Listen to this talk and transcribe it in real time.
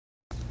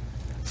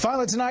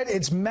Finally tonight,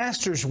 it's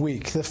Masters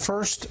Week. The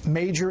first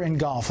major in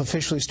golf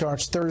officially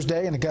starts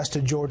Thursday in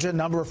Augusta, Georgia. A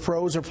number of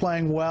pros are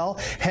playing well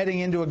heading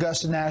into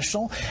Augusta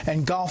National,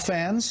 and golf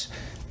fans,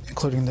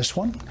 including this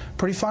one,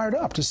 pretty fired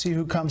up to see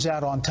who comes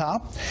out on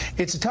top.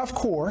 It's a tough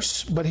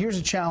course, but here's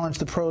a challenge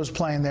the pros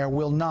playing there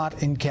will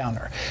not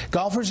encounter.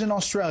 Golfers in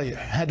Australia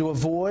had to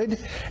avoid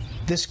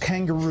this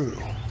kangaroo,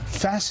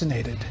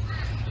 fascinated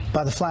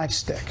by the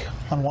flagstick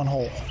on one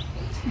hole.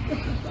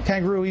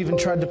 Kangaroo even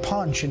tried to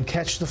punch and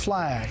catch the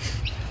flag.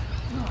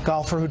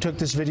 Golfer who took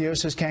this video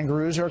says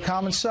kangaroos are a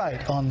common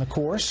sight on the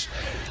course.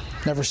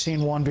 Never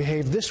seen one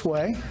behave this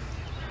way,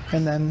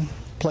 and then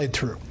played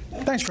through.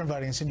 Thanks for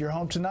inviting us into your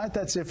home tonight.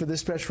 That's it for this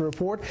special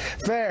report.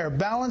 Fair,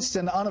 balanced,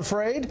 and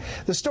unafraid.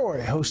 The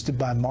story, hosted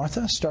by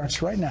Martha,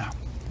 starts right now.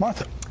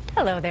 Martha.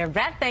 Hello there,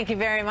 Brett. Thank you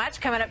very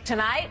much. Coming up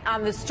tonight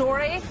on The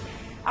Story,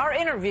 our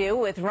interview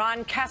with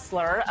Ron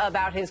Kessler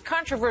about his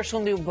controversial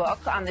new book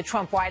on the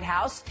Trump White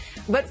House.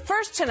 But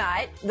first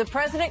tonight, the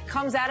president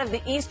comes out of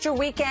the Easter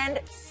weekend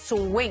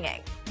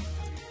swinging.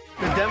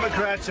 The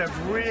Democrats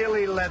have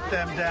really let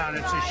them down.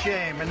 It's a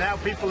shame. And now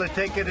people are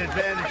taking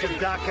advantage of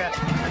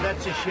DACA, and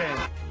that's a shame.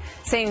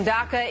 Saying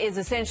DACA is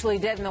essentially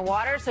dead in the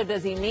water, so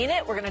does he mean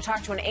it? We're going to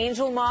talk to an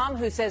angel mom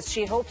who says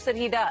she hopes that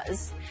he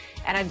does,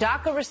 and a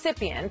DACA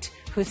recipient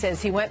who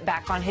says he went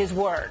back on his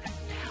word.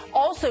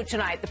 Also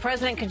tonight, the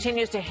president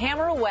continues to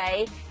hammer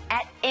away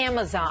at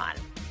Amazon.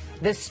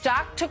 The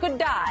stock took a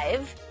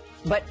dive,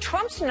 but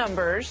Trump's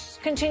numbers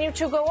continue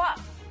to go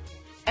up.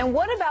 And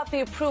what about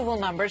the approval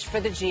numbers for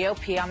the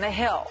GOP on the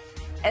Hill,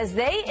 as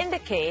they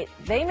indicate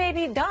they may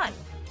be done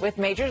with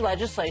major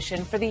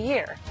legislation for the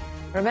year?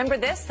 Remember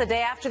this, the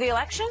day after the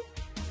election?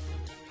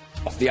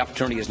 The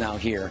opportunity is now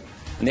here,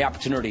 and the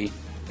opportunity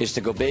is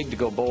to go big, to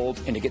go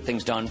bold, and to get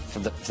things done for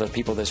the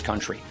people of this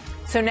country.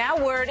 So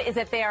now word is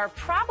that they are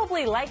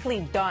probably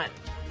likely done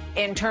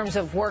in terms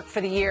of work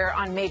for the year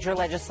on major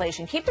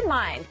legislation. Keep in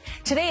mind,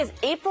 today is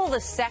April the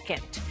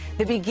 2nd,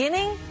 the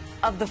beginning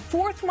of the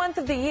 4th month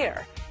of the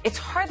year. It's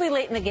hardly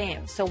late in the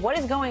game. So what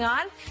is going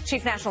on?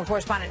 Chief National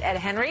Correspondent Ed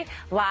Henry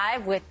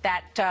live with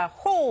that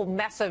whole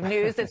mess of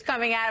news that's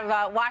coming out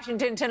of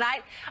Washington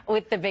tonight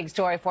with the big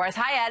story for us.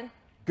 Hi, Ed.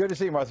 Good to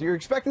see you, Martha. You're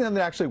expecting them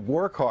to actually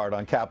work hard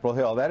on Capitol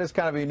Hill. That is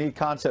kind of a unique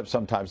concept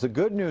sometimes. The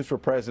good news for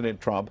President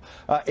Trump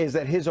is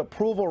that his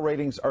approval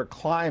ratings are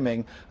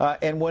climbing.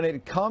 And when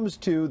it comes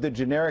to the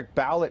generic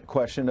ballot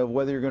question of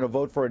whether you're going to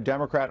vote for a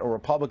Democrat or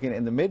Republican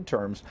in the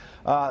midterms,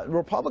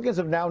 Republicans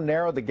have now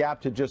narrowed the gap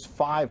to just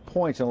 5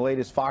 points in the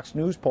latest Fox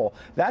News poll.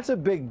 That's a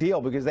big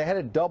deal because they had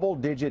a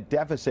double-digit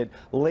deficit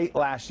late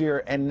last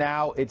year, and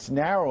now it's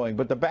narrowing.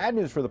 But the bad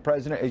news for the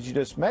president, as you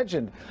just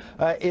mentioned,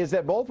 is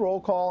that both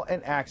Roll Call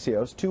and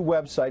Axios, two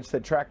websites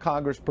that track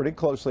Congress pretty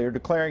closely, are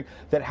declaring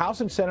that House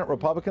and Senate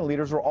Republican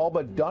leaders are all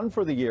but done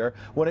for the year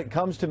when it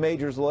comes to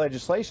major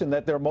legislation,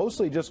 that they're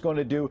mostly just going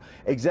to do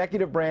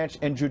executive branch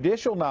and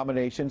judicial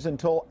nominations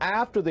until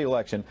after the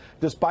election,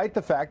 despite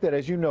the fact that,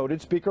 as you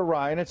noted, Speaker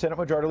Ryan and Senate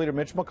Majority Leader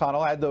Mitch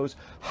McConnell had those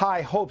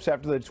high hopes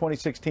after the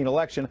 2016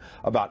 election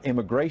about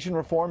immigration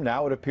reform.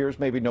 Now it appears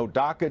maybe no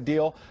DACA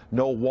deal,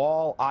 no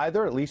wall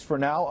either, at least for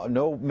now,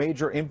 no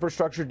major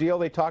infrastructure deal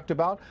they talked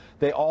about.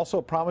 They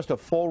also promised a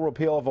full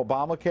repeal of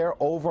Obamacare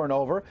over and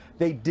over.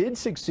 They did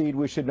succeed,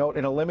 we should note,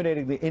 in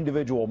eliminating the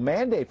individual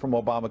mandate from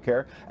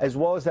Obamacare, as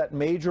well as that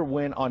major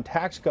win on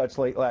tax cuts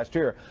late last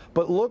year.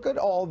 But look at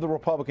all the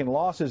Republican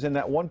losses in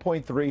that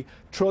 $1.3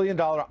 trillion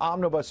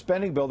omnibus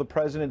spending bill the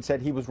president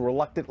said he was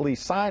reluctantly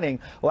signing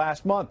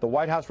last month. The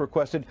White House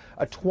requested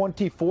a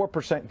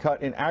 24%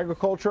 cut in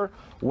agriculture,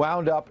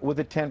 wound up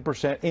with a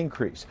 10%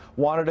 increase.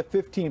 Wanted a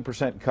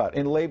 15% cut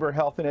in labor,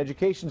 health, and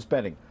education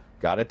spending.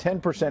 Got a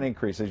 10%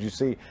 increase, as you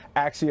see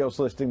Axios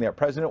listing there.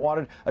 President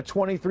wanted a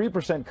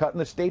 23% cut in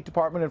the State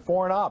Department and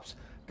Foreign Ops.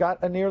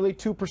 Got a nearly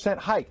 2%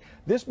 hike.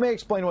 This may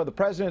explain why the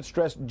president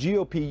stressed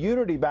GOP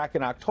unity back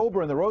in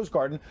October in the Rose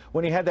Garden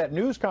when he had that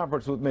news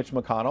conference with Mitch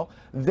McConnell.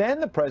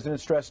 Then the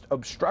president stressed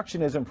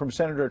obstructionism from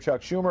Senator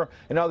Chuck Schumer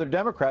and other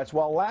Democrats,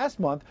 while last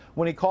month,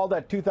 when he called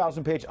that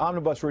 2,000-page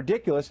omnibus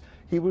ridiculous,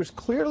 he was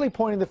clearly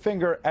pointing the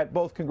finger at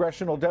both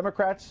congressional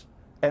Democrats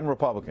and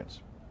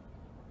Republicans.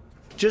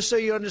 Just so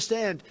you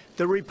understand,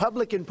 the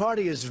Republican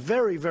Party is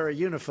very, very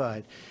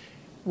unified.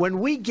 When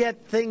we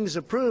get things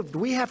approved,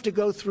 we have to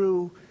go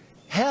through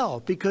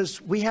hell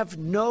because we have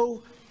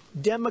no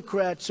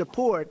Democrat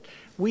support.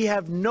 We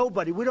have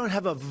nobody. We don't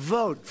have a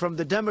vote from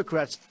the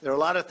Democrats. There are a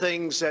lot of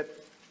things that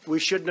we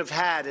shouldn't have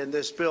had in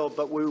this bill,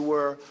 but we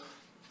were,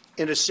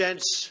 in a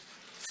sense,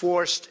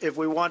 forced. If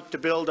we want to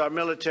build our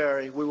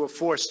military, we were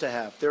forced to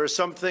have. There are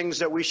some things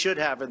that we should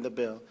have in the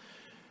bill.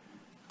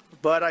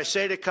 But I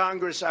say to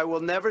Congress, I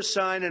will never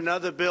sign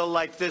another bill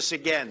like this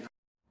again.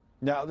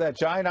 Now, that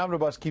giant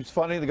omnibus keeps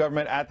funding the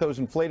government at those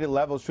inflated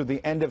levels through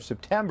the end of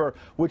September,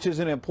 which is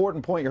an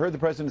important point. You heard the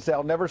president say,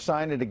 I'll never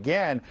sign it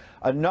again.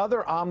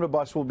 Another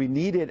omnibus will be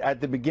needed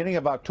at the beginning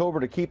of October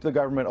to keep the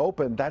government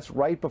open. That's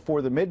right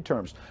before the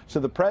midterms. So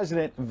the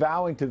president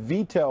vowing to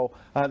veto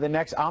the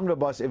next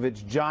omnibus, if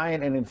it's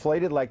giant and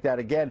inflated like that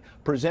again,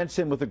 presents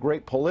him with a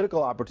great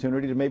political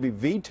opportunity to maybe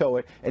veto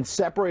it and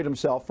separate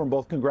himself from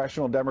both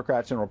congressional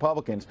Democrats and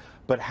Republicans.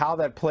 But how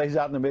that plays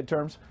out in the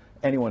midterms,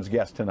 anyone's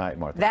guess tonight,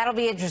 Martha. That'll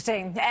be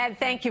interesting. Ed,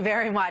 thank you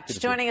very much.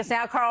 Joining us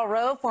now, Karl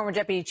Rove, former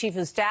Deputy Chief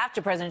of Staff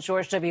to President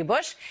George W.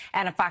 Bush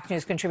and a Fox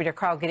News contributor.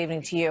 Karl, good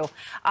evening to you.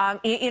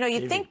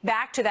 You think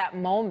back to that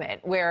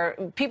moment where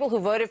people who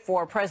voted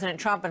for President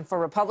Trump and for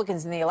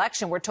Republicans in the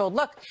election were told,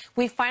 look,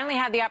 we finally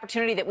had the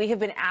opportunity that we have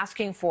been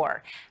asking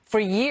for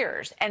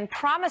years and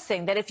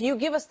promising that if you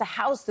give us the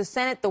House, the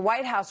Senate, the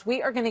White House,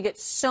 we are going to get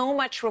so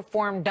much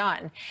reform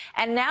done.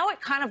 And now it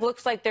kind of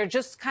looks like they're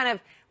just kind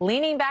of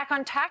leaning back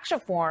on tax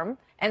reform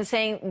and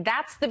saying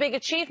that's the big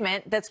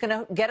achievement that's going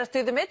to get us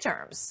through the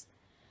midterms.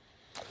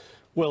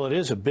 Well, it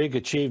is a big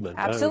achievement.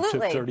 Absolutely.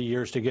 It took 30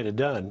 years to get it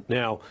done.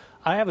 Now,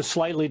 I have a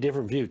slightly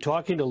different view.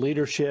 Talking to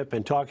leadership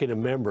and talking to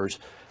members,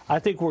 I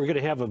think we're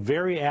going to have a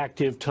very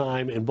active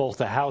time in both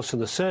the House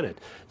and the Senate.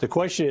 The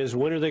question is,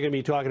 when are they going to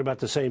be talking about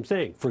the same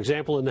thing? For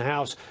example, in the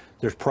House,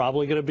 there's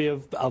probably going to be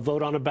a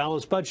vote on a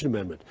balanced budget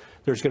amendment.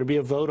 There's going to be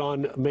a vote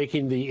on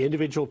making the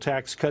individual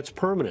tax cuts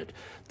permanent.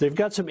 They've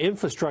got some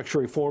infrastructure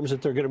reforms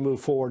that they're going to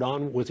move forward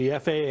on with the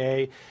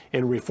FAA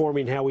and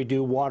reforming how we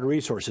do water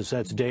resources.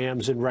 That's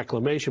dams and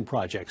reclamation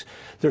projects.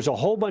 There's a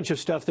whole bunch of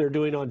stuff they're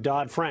doing on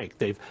Dodd-Frank.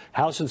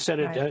 House and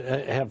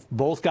Senate have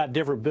both got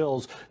different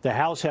bills. The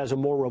House has a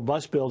more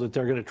robust bill that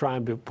they're going to try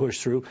and push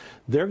through.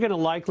 They're going to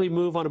likely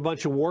move on a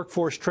bunch of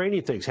workforce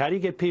training things. How do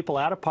you get people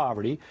out of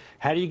poverty?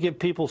 How do you give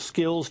people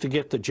skills to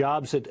get the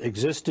jobs that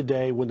exist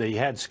today when they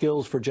had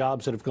skills for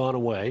jobs that have gone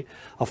away?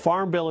 A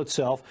farm bill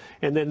itself,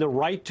 and then the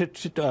right to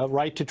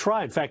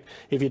try. In fact,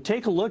 if you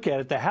take a look at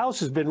it, the House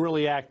has been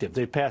really active.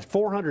 They've passed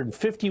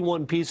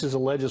 451 pieces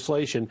of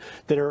legislation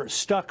that are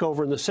stuck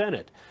over in the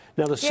Senate.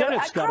 Now, the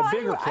Senate's got a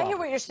bigger problem. I hear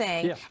what you're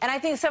saying, and I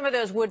think some of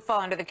those would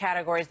fall under the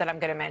categories that I'm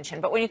going to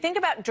mention. But when you think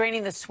about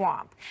draining the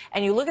swamp,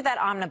 and you look at that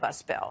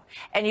omnibus bill,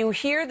 and you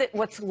hear that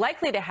what's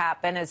likely to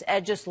happen, as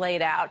Ed just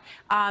laid out,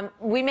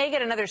 we may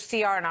get another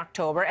CR in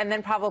October, and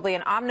then probably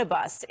an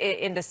omnibus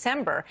in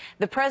December.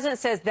 The president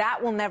says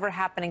that will never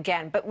happen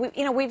again. But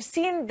we've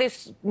seen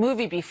this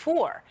movie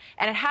before,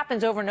 and it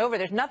happens over and over.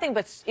 There's nothing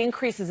but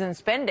increases in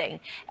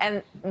spending,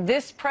 and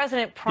this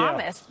president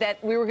promised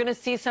that we were going to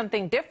see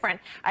something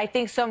different. I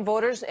think some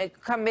voters,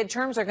 come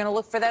midterms, are going to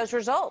look for those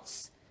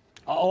results.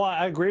 Oh,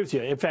 I agree with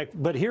you. In fact,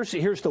 but here's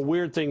the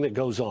weird thing that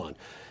goes on.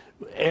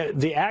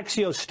 The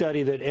Axios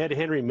study that Ed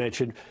Henry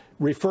mentioned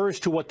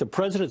refers to what the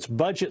president's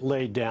budget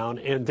laid down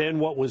and then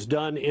what was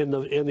done in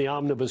the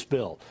omnibus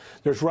bill.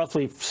 There's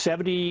roughly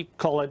 70,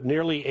 call it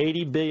nearly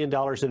 $80 billion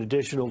in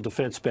additional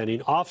defense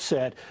spending,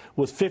 offset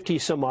with 50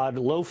 some odd,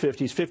 low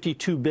 50s,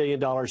 $52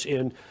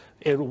 billion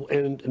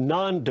in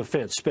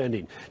non-defense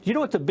spending. Do you know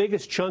what the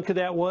biggest chunk of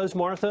that was,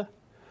 Martha?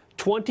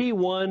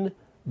 $21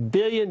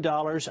 billion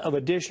of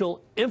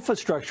additional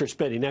infrastructure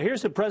spending. Now,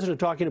 here's the president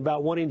talking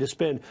about wanting to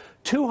spend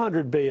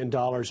 $200 billion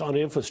on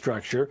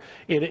infrastructure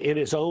in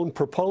his own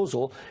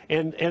proposal.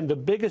 And the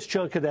biggest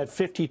chunk of that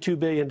 $52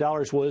 billion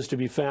was to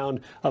be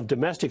found of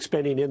domestic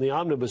spending in the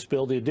omnibus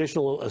bill. The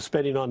additional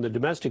spending on the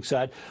domestic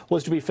side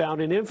was to be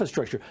found in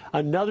infrastructure.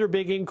 Another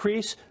big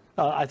increase,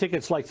 I think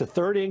it's like the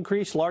third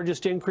increase,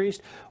 largest increase,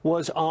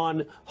 was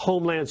on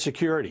Homeland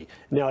Security.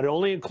 Now, it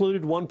only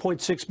included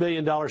 $1.6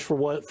 billion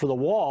for the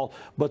wall,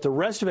 but the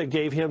rest of it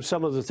gave him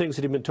some of the things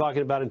that he'd been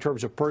talking about in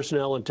terms of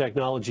personnel and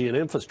technology and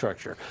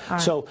infrastructure.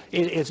 So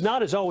it's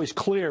not as always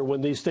clear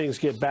when these things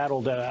get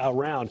battled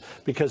around,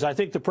 because I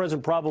think the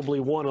president probably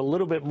won a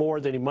little bit more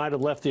than he might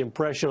have left the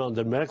impression on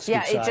the domestic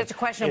side. Yeah, it's just a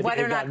question of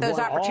whether or not those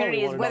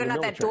opportunities, whether or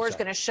not that door is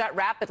going to shut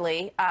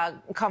rapidly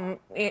come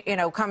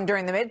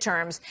during the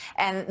midterms,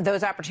 and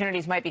those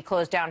opportunities might be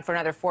closed down for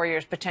another 4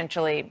 years,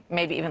 potentially,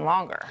 maybe even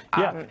longer.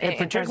 And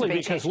particularly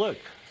because, look,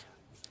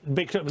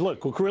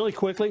 really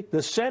quickly,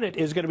 the Senate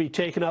is going to be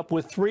taken up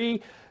with 3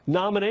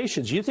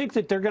 nominations. You think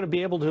that they're going to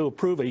be able to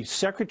approve a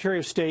Secretary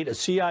of State, a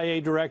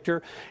CIA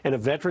director, and a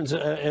Veterans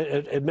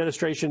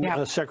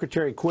Administration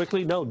secretary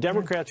quickly? No,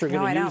 Democrats are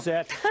going to use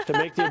that to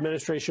make the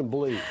administration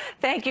bleed.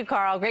 Thank you,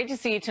 Karl. Great to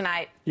see you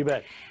tonight. You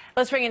bet.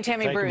 Let's bring in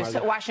Tammy Bruce,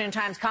 Washington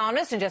Times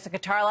columnist, and Jessica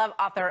Tarlov,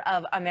 author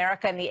of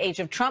America in the Age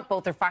of Trump.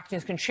 Both are Fox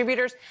News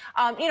contributors.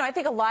 I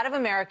think a lot of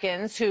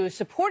Americans who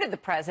supported the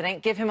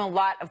president give him a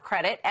lot of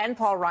credit, and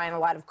Paul Ryan a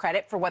lot of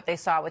credit, for what they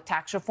saw with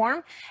tax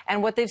reform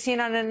and what they've seen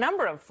on a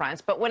number of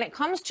fronts. But when it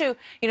comes to,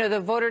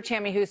 the voter,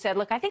 Tammy, who said,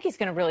 look, I think he's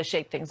going to really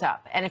shake things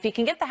up. And if he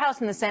can get the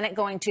House and the Senate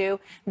going too,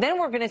 then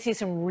we're going to see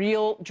some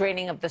real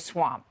draining of the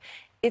swamp.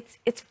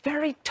 It's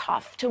very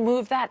tough to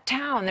move that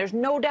town. There's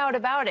no doubt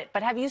about it.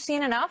 But have you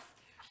seen enough?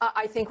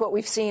 I think what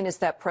we've seen is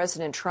that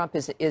President Trump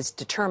is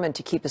determined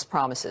to keep his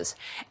promises.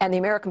 And the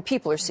American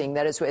people are seeing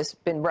that, as has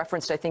been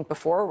referenced, I think,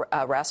 before.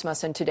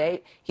 Rasmussen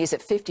today, he's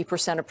at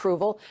 50%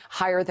 approval,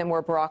 higher than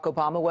where Barack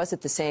Obama was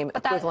at the same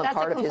equivalent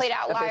part of his... That's a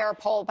complete outlier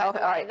poll, by the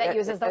way, that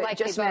uses the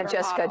likely just a minute,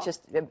 Jessica,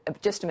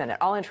 just a minute.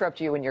 I'll interrupt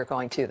you when you're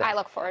going to that. I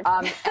look forward to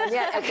it. And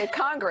yet, at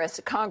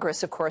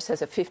Congress, of course,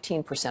 has a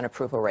 15%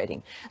 approval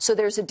rating. So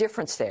there's a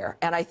difference there.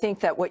 And I think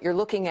that what you're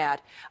looking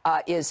at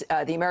is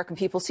the American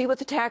people see with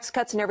the tax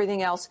cuts and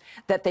everything else,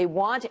 that they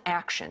want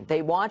action.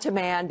 They want a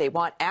man. They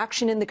want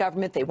action in the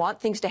government. They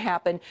want things to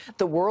happen.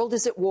 The world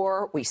is at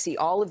war. We see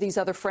all of these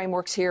other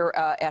frameworks here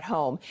at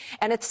home.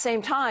 And at the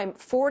same time,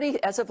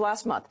 as of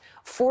last month,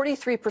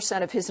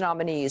 43% of his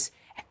nominees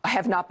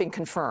have not been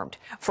confirmed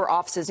for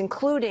offices,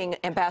 including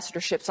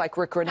ambassadorships like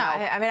Rick Grinnell.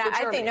 No,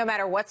 I think no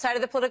matter what side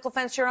of the political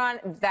fence you're on,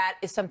 that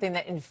is something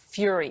that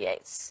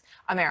infuriates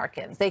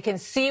Americans. They can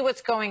see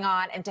what's going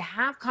on, and to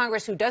have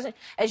Congress who doesn't,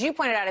 as you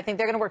pointed out, I think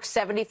they're going to work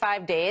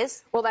 75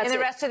 days in the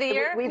rest of the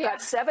year. We've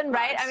got 7 months.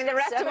 Right? I mean, the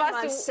rest of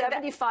us...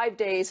 75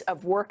 days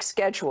of work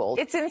scheduled.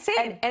 It's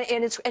insane.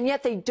 And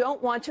yet they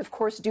don't want to, of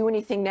course, do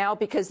anything now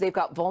because they've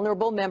got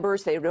vulnerable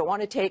members. They don't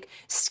want to take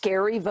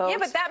scary votes. Yeah,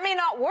 but that may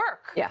not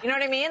work. Yeah. You know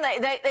what I mean?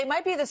 They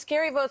might be the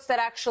scary votes that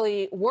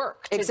actually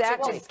work.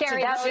 Exactly. Well,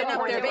 scary votes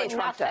with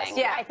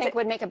nothing, I think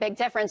would make a big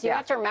difference. You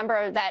have to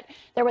remember that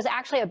there was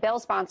actually a bill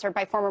sponsored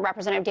by former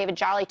Representative David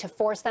Jolly to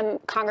force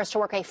Congress to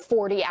work a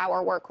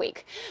 40-hour work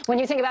week. When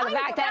you think about the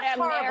fact that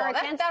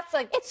Americans... That's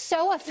like... It's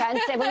so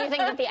offensive when you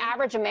think that the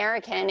average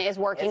American is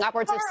working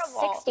upwards of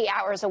 60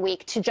 hours a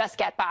week to just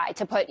get by,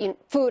 to put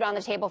food on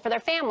the table for their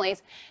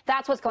families.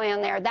 That's what's going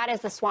on there. That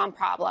is the swamp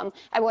problem.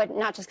 I would,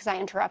 not just because I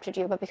interrupted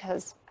you, but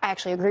because I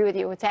actually agree with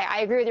you, would say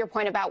I agree with your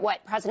point about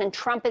what President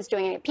Trump is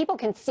doing. People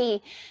can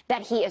see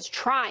that he is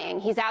trying.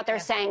 He's out there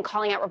saying,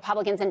 calling out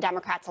Republicans and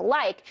Democrats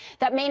alike.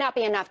 That may not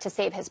be enough to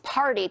save his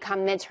party come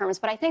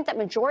midterms, but I think that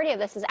majority of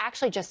this is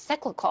actually just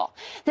cyclical.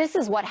 This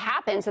is what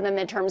happens in the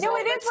midterms. No,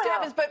 it is what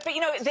happens, but they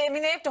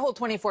have to hold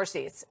 24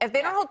 seats. If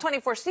they don't hold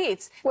 24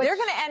 seats, they're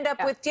going to end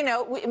up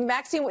with,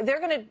 Maxine, they're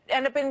going to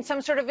end up in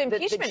some sort of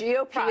impeachment The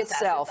GOP process.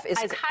 itself is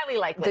highly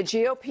likely. The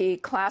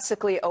GOP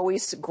classically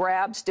always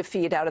grabs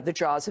defeat out of the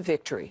jaws of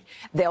victory.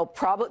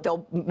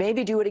 They'll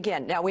maybe do it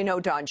again. Now, we know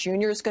Don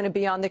Jr. is going to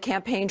be on the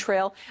campaign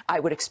trail. I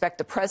would expect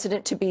the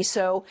president to be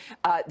so.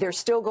 There's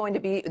still going to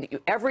be,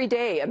 every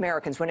day,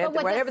 Americans,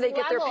 whenever they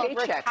get their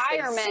paychecks,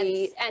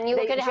 and you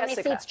look at how many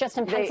seats just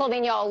in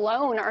Pennsylvania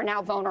alone are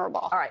now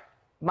vulnerable. All right.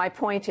 My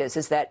point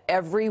is that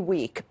every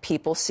week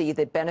people see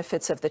the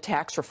benefits of the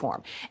tax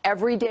reform.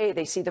 Every day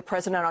they see the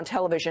president on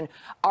television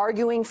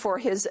arguing for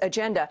his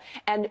agenda.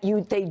 And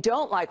they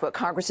don't like what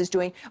Congress is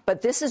doing.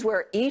 But this is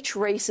where each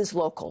race is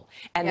local.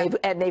 And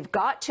they've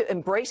got to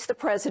embrace the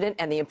president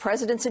and the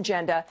president's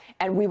agenda,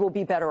 and we will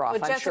be better off,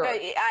 I'm sure.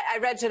 I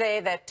read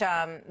today that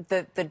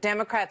the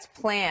Democrats'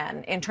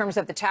 plan in terms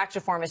of the tax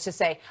reform is to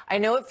say, I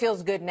know it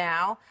feels good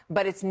now,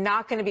 but it's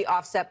not going to be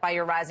offset by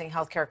your rising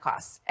health care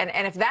costs. And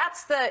if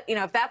that's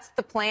if that's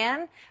the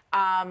plan,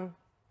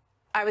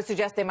 I would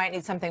suggest they might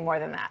need something more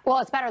than that. Well,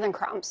 it's better than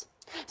crumbs.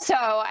 So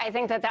I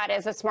think that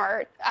is a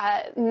smart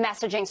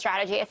messaging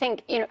strategy. I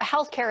think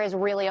healthcare is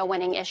really a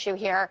winning issue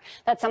here.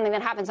 That's something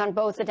that happens on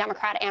both the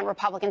Democrat and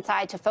Republican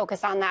side, to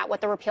focus on that,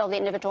 what the repeal of the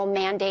individual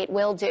mandate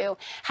will do,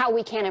 how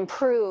we can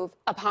improve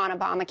upon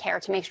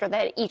Obamacare to make sure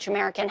that each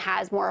American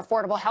has more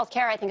affordable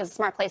healthcare. I think is a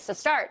smart place to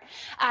start.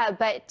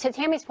 But to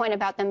Tammy's point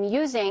about them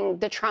using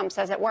the Trumps,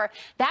 as it were,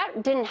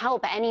 that didn't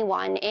help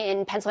anyone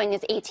in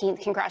Pennsylvania's 18th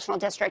congressional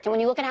district. And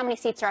when you look at how many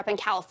seats are up in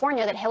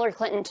California that Hillary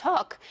Clinton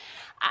took,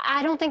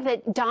 I don't think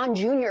that Don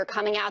Jr.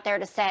 coming out there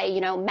to say,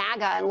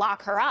 MAGA and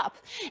lock her up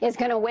is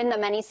going to win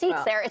them any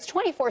seats there. It's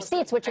 24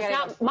 seats, which is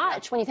not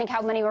much when you think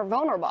how many were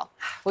vulnerable.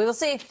 We will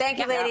see. Thank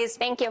you, ladies.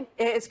 Thank you.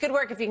 It's good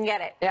work if you can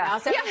get it. Yeah. Now,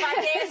 75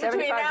 days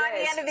between now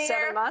and the end of the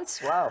year. 7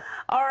 months? Wow.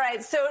 All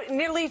right. So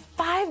nearly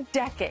 5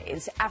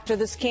 decades after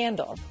the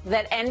scandal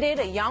that ended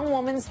a young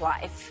woman's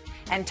life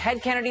and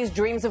Ted Kennedy's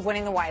dreams of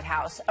winning the White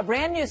House, a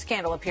brand new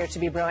scandal appears to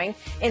be brewing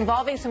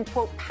involving some,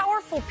 quote,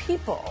 powerful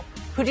people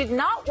who did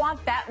not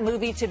want that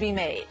movie to be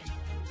made.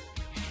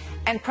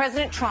 And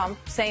President Trump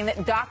saying that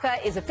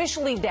DACA is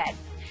officially dead.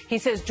 He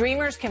says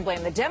dreamers can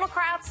blame the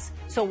Democrats.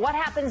 So what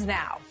happens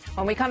now?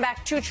 When we come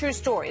back, 2 true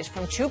stories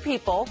from 2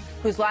 people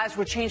whose lives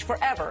were changed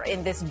forever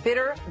in this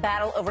bitter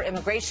battle over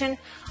immigration.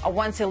 A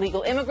once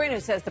illegal immigrant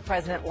who says the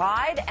president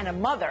lied, and a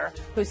mother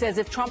who says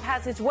if Trump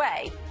has his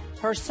way,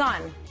 her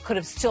son could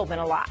have still been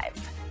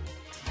alive.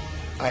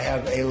 I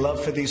have a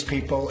love for these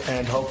people,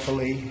 and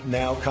hopefully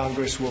now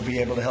Congress will be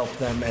able to help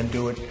them and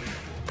do it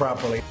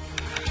properly.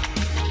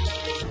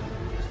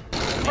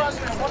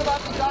 President, what about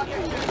the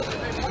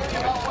documents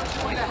about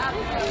what's going to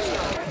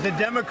happen? The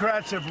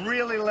Democrats have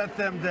really let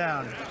them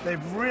down.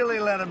 They've really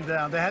let them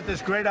down. They had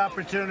this great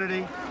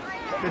opportunity.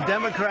 The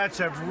Democrats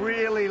have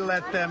really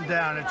let them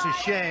down. It's a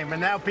shame.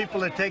 And now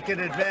people are taking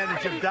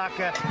advantage of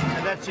DACA,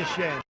 and that's a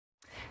shame.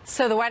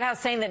 So the White House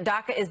saying that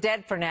DACA is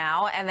dead for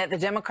now and that the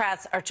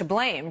Democrats are to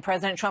blame.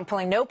 President Trump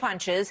pulling no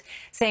punches,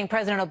 saying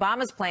President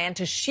Obama's plan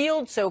to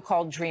shield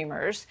so-called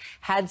dreamers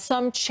had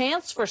some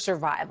chance for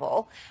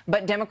survival,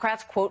 but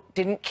Democrats, quote,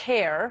 didn't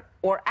care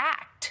or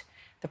act.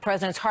 The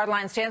president's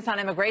hardline stance on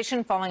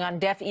immigration falling on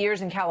deaf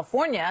ears in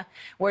California,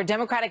 where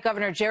Democratic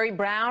Governor Jerry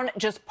Brown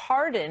just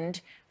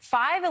pardoned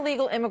 5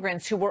 illegal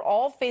immigrants who were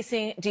all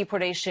facing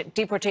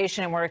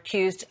deportation and were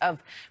accused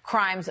of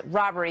crimes,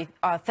 robbery,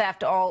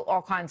 theft,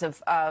 all kinds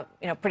of,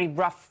 pretty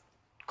rough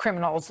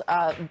criminals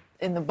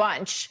in the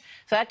bunch.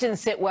 So that didn't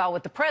sit well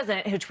with the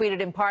president, who tweeted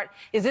in part,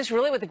 "Is this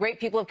really what the great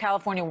people of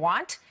California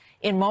want?"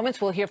 In moments,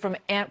 we'll hear from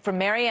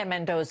Mary Ann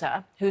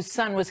Mendoza, whose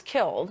son was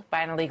killed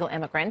by an illegal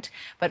immigrant.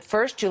 But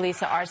first,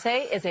 Julissa Arce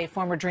is a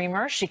former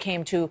dreamer. She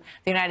came to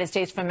the United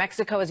States from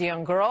Mexico as a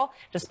young girl.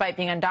 Despite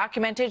being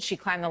undocumented, she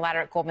climbed the ladder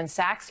at Goldman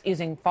Sachs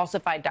using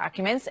falsified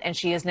documents, and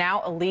she is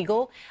now a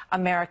legal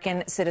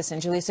American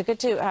citizen. Julissa, good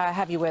to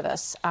have you with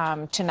us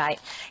tonight.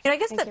 I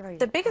guess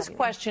the biggest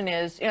question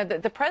is,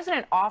 the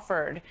president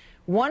offered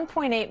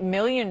 1.8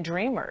 million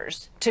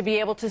dreamers to be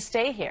able to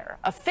stay here,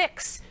 a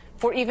fix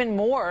for even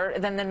more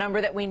than the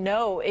number that we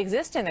know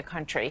exists in the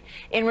country,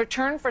 in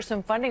return for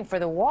some funding for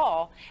the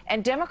wall.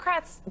 And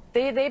Democrats,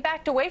 they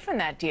backed away from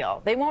that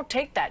deal. They won't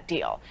take that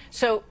deal.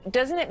 So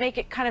doesn't it make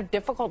it kind of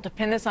difficult to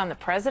pin this on the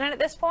president at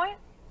this point?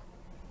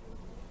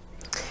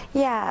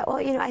 Yeah, well,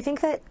 I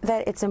think that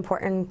it's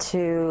important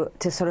to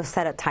sort of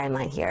set a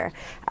timeline here.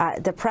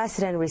 The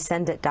president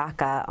rescinded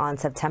DACA on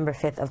September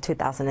 5th of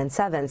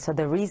 2007. So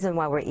the reason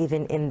why we're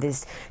even in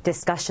these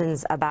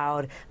discussions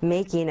about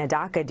making a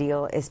DACA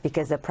deal is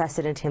because the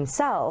president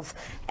himself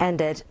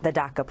ended the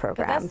DACA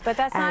program. But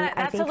that's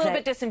a little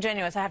bit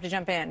disingenuous. I have to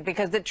jump in,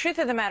 because the truth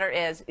of the matter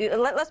is,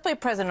 let's play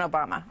President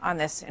Obama on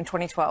this in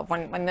 2012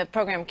 when the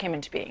program came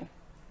into being.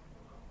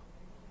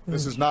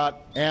 This is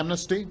not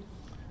amnesty.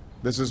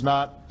 This is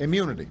not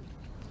immunity.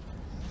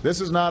 This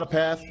is not a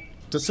path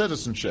to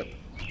citizenship.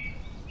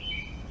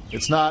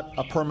 It's not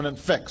a permanent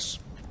fix.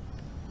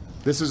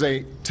 This is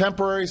a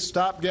temporary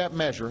stopgap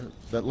measure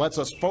that lets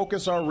us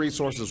focus our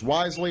resources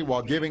wisely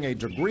while giving a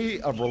degree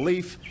of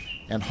relief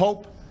and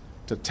hope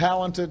to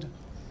talented,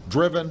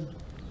 driven,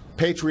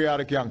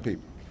 patriotic young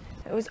people.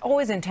 It was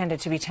always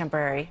intended to be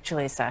temporary,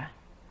 Julissa.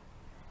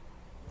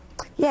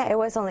 Yeah, it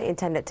was only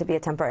intended to be a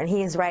temporary, and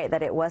he is right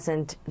that it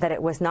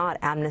was not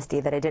amnesty,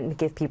 that it didn't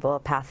give people a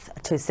path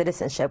to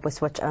citizenship,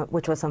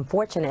 which was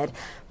unfortunate.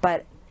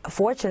 But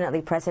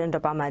fortunately, President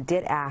Obama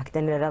did act,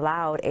 and it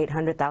allowed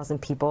 800,000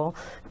 people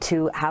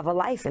to have a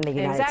life in the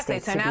United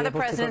States. Exactly. So now the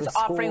president's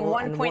offering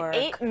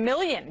 1.8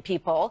 million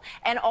people,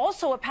 and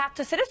also a path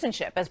to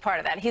citizenship as part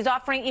of that. He's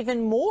offering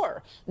even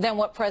more than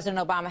what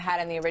President Obama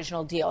had in the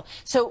original deal.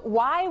 So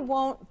why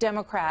won't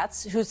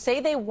Democrats, who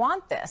say they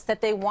want this,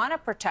 that they want to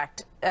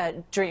protect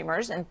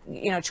dreamers and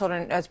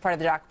children as part of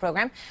the DACA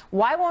program,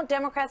 why won't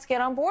Democrats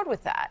get on board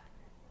with that?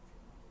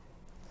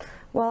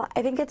 Well,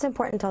 I think it's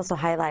important to also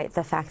highlight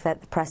the fact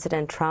that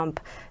President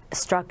Trump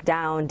struck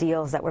down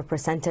deals that were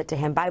presented to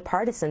him,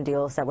 bipartisan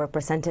deals that were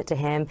presented to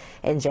him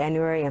in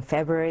January and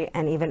February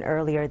and even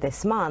earlier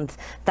this month,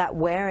 that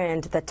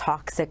weren't the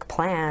toxic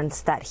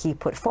plans that he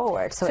put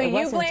forward. So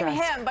you blame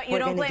him, but you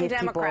don't blame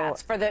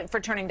Democrats for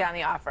turning down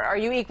the offer. Are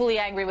you equally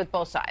angry with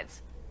both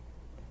sides?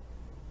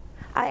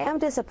 I am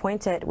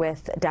disappointed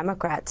with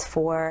Democrats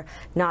for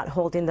not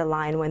holding the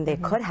line when they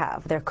could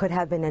have. There could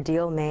have been a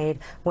deal made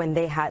when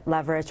they had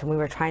leverage, when we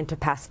were trying to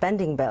pass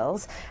spending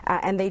bills,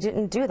 and they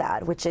didn't do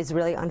that, which is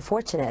really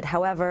unfortunate.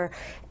 However,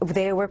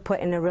 they were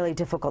put in a really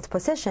difficult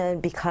position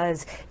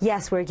because,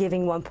 yes, we're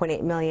giving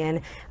 1.8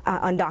 million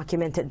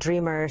undocumented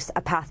dreamers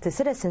a path to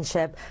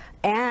citizenship,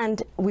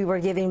 and we were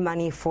giving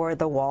money for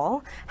the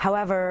wall.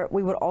 However,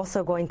 we were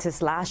also going to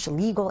slash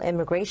legal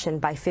immigration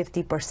by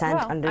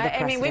 50% under the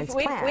president's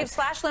plan. We've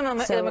slashed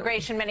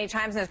immigration many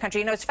times in this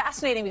country. It's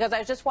fascinating because I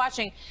was just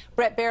watching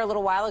Brett Baer a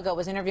little while ago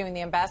was interviewing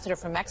the ambassador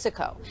from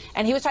Mexico,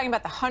 and he was talking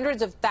about the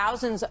hundreds of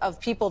thousands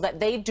of people that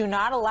they do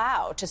not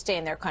allow to stay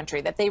in their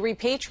country, that they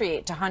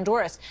repatriate to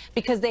Honduras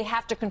because they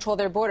have to control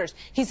their borders.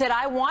 He said,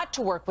 I want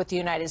to work with the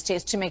United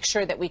States to make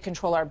sure that we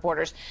control our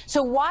borders.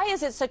 So why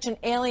is it such an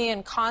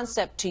alien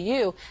concept to you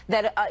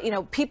that,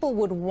 people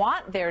would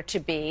want there to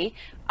be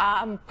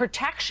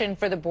protection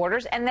for the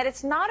borders, and that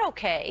it's not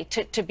okay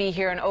to be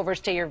here and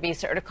overstay your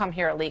visa or to come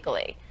here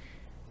illegally?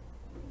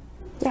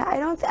 Yeah,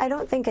 I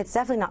don't think it's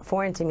definitely not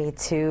foreign to me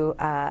to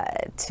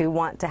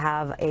want to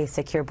have a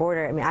secure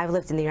border. I mean, I've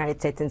lived in the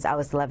United States since I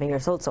was 11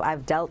 years old, so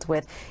I've dealt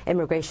with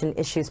immigration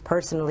issues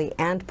personally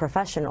and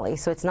professionally.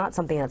 So it's not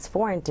something that's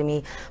foreign to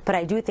me. But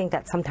I do think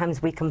that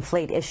sometimes we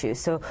conflate issues.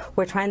 So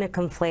we're trying to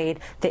conflate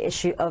the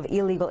issue of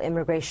illegal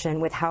immigration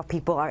with how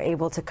people are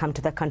able to come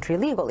to the country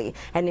legally.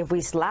 And if we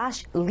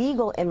slash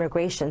legal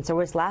immigration, so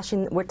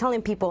we're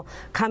telling people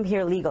come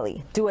here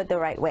legally, do it the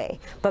right way.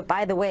 But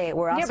by the way,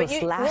 we're also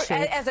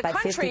slashing as a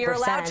country, you're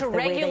allowed to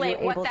regulate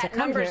what that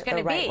number is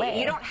going to be.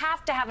 You don't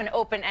have to have an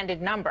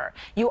open-ended number.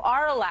 You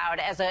are allowed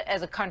as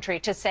a country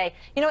to say,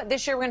 you know what,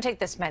 this year we're going to take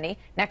this many,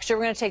 next year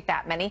we're going to take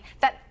that many.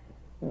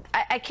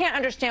 I can't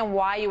understand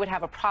why you would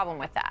have a problem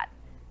with that.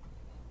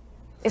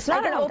 It's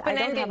not an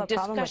open-ended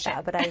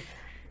discussion.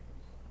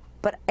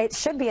 But it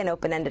should be an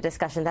open-ended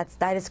discussion.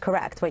 That is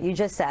correct. What you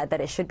just said,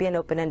 that it should be an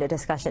open-ended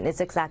discussion, is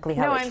exactly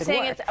how it should work. No,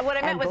 I'm saying what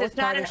I meant was it's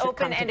not an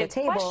open-ended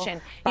question.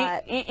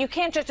 You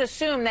can't just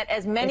assume that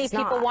as many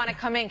people want to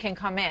come in can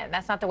come in.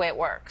 That's not the way it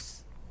works.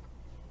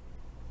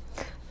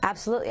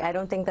 Absolutely. I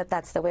don't think that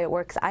that's the way it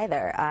works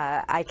either.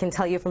 I can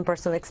tell you from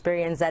personal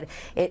experience that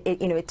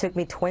it took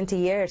me 20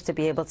 years to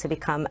be able to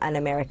become an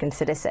American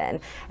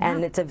citizen,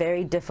 and it's a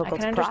very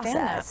difficult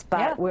process.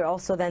 But we're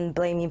also then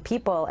blaming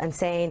people and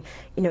saying,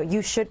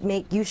 you should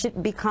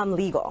become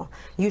legal.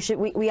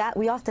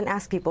 We often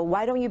ask people,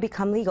 why don't you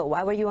become legal?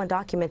 Why were you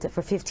undocumented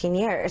for 15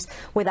 years?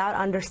 Without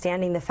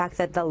understanding the fact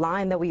that the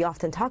line that we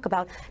often talk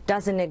about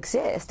doesn't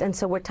exist. And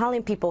so we're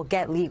telling people,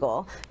 get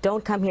legal,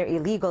 don't come here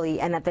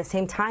illegally, and at the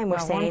same time we're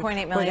saying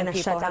 1.8 million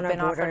people have been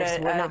offered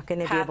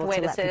a pathway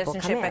to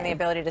citizenship and the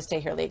ability to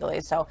stay here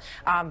legally. So,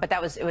 but that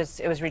was it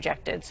was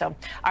rejected. So,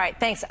 all right,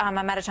 thanks. I'm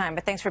out of time,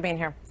 but thanks for being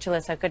here,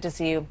 Chalissa. Good to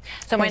see you.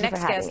 So, my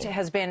next guest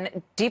has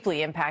been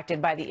deeply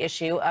impacted by the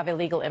issue of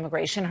illegal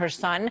immigration. Her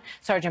son,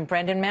 Sergeant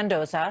Brendan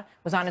Mendoza,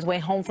 was on his way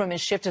home from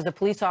his shift as a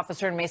police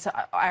officer in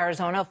Mesa,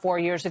 Arizona, 4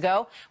 years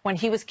ago when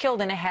he was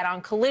killed in a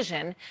head-on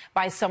collision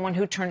by someone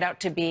who turned out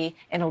to be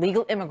an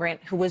illegal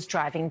immigrant who was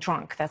driving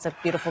drunk. That's a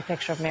beautiful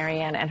picture of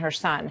Marianne and her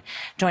son.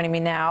 Joining me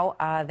now,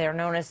 they're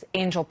known as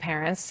Angel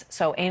parents.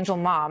 So Angel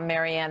mom,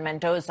 Marianne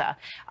Mendoza.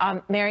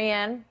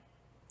 Marianne,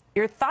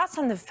 your thoughts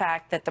on the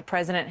fact that the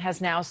president has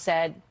now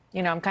said,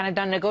 I'm kind of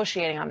done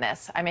negotiating on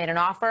this. I made an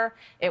offer.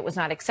 It was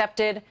not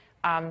accepted.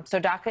 So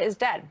DACA is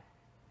dead.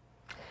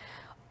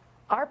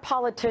 Our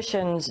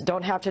politicians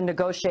don't have to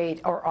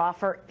negotiate or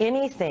offer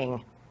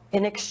anything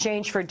in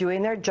exchange for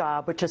doing their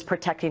job, which is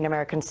protecting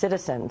American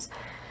citizens.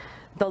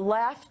 The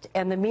left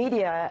and the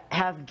media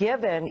have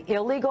given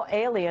illegal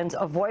aliens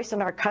a voice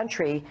in our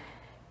country,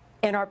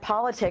 in our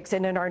politics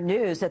and in our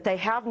news that they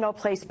have no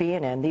place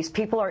being in. These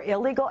people are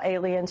illegal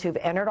aliens who've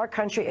entered our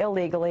country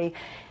illegally,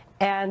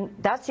 and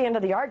that's the end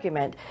of the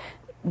argument.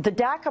 The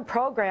DACA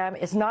program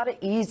is not an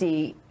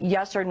easy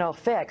yes or no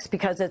fix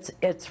because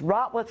it's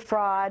wrought with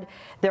fraud.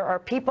 There are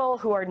people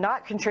who are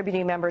not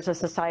contributing members of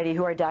society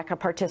who are DACA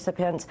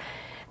participants.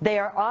 They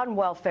are on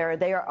welfare.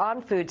 They are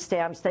on food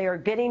stamps. They are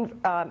getting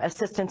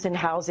assistance in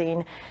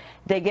housing.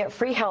 They get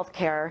free health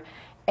care.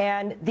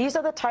 And these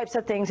are the types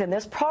of things in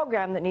this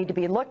program that need to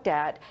be looked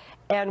at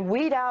and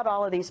weed out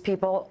all of these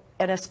people,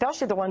 and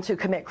especially the ones who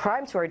commit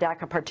crimes who are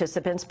DACA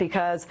participants,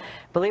 because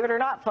believe it or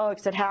not,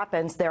 folks, it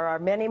happens. There are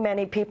many,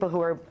 many people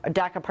who are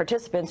DACA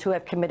participants who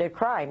have committed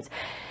crimes.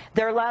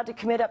 They're allowed to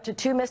commit up to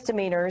 2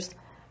 misdemeanors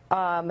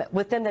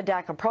within the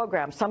DACA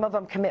program. Some of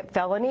them commit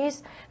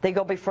felonies. They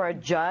go before a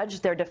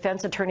judge. Their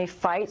defense attorney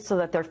fights so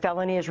that their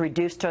felony is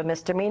reduced to a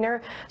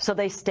misdemeanor, so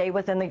they stay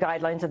within the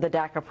guidelines of the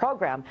DACA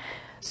program.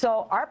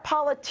 So our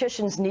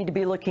politicians need to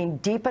be looking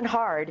deep and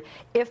hard,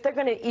 if they're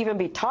going to even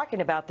be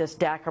talking about this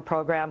DACA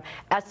program,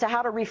 as to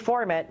how to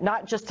reform it,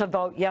 not just to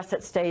vote yes,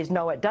 it stays,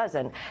 no, it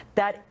doesn't.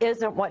 That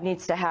isn't what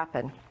needs to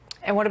happen.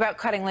 And what about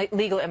cutting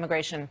legal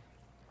immigration?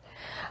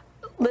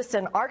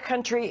 Listen, our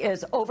country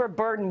is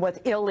overburdened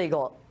with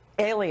illegal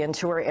aliens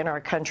who are in our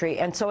country,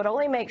 and so it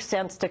only makes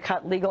sense to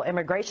cut legal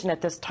immigration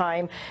at this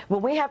time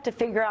when we have to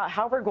figure out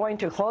how we're going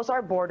to close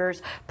our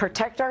borders,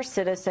 protect our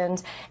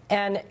citizens,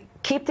 and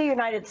keep the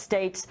United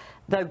States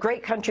the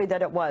great country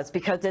that it was,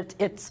 because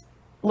it's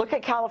look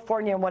at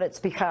California and what it's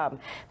become.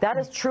 That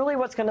is truly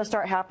what's going to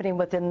start happening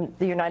within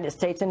the United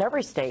States in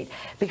every state,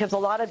 because a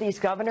lot of these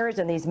governors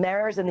and these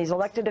mayors and these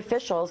elected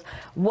officials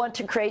want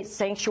to create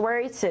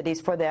sanctuary cities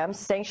for them,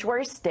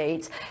 sanctuary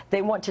states.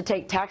 They want to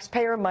take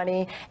taxpayer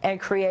money and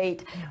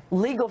create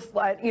legal,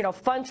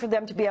 funds for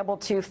them to be able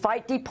to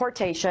fight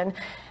deportation.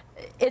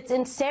 It's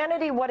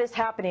insanity what is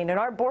happening, and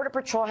our Border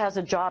Patrol has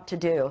a job to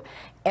do,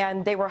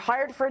 and they were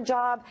hired for a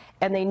job,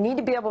 and they need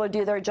to be able to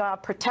do their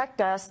job,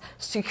 protect us,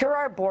 secure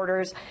our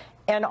borders,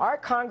 and our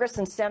Congress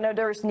and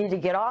senators need to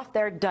get off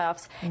their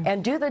duffs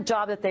and do the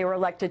job that they were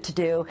elected to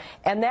do,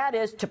 and that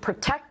is to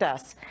protect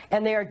us,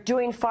 and they are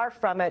doing far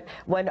from it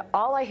when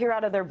all I hear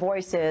out of their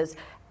voice is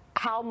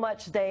how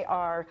much they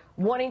are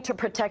wanting to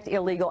protect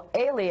illegal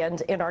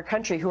aliens in our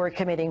country who are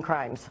committing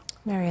crimes.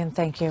 Marianne,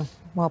 thank you.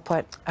 Well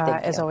put.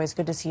 As always,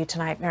 good to see you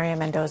tonight. Marianne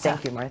Mendoza.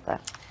 Thank you, Martha.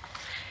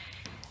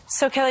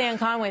 So Kellyanne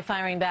Conway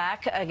firing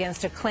back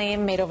against a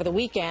claim made over the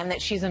weekend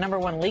that she's the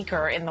 #1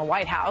 leaker in the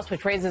White House,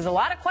 which raises a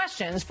lot of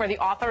questions for the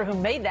author who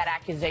made that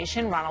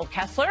accusation, Ronald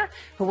Kessler,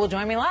 who will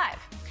join me live.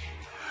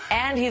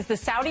 And he's the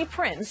Saudi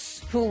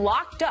prince who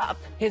locked up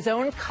his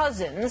own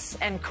cousins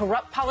and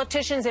corrupt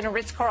politicians in a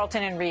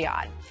Ritz-Carlton in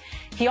Riyadh.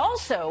 He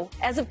also,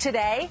 as of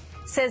today,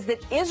 says that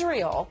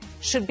Israel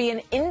should be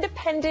an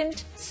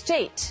independent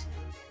state.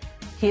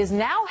 He is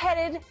now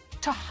headed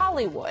to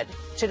Hollywood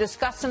to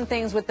discuss some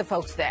things with the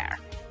folks there.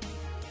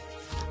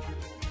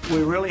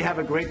 We really have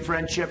a great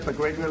friendship, a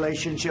great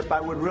relationship.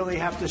 I would really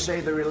have to say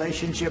the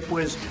relationship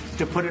was,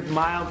 to put it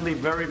mildly,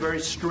 very, very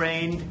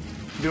strained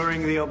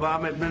during the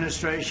Obama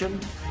administration.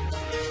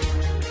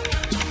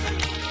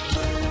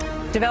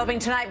 Developing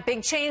tonight,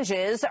 big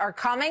changes are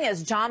coming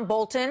as John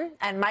Bolton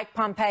and Mike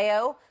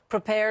Pompeo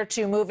prepare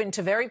to move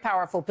into very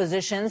powerful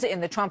positions in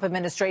the Trump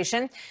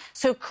administration.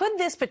 So could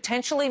this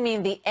potentially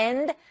mean the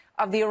end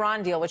of the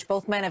Iran deal, which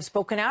both men have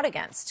spoken out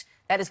against?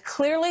 That is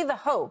clearly the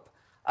hope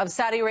of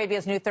Saudi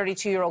Arabia's new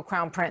 32-year-old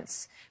crown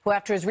prince, who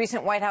after his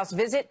recent White House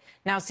visit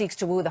now seeks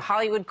to woo the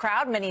Hollywood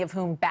crowd, many of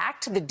whom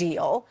backed the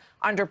deal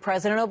under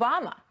President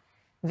Obama.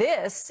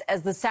 This,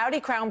 as the Saudi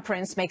crown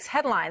prince makes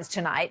headlines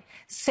tonight,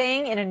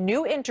 saying in a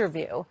new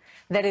interview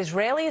that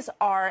Israelis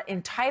are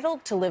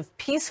entitled to live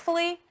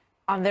peacefully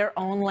on their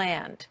own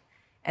land,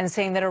 and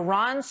saying that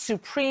Iran's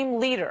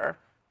supreme leader,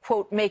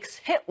 quote, makes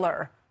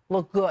Hitler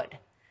look good.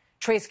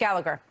 Trace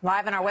Gallagher,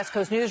 live in our West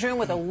Coast newsroom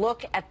with a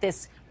look at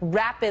this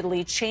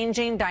rapidly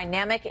changing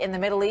dynamic in the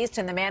Middle East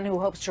and the man who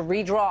hopes to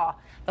redraw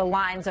the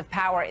lines of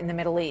power in the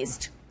Middle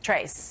East.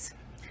 Trace.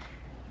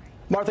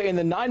 Martha, in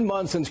the 9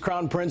 months since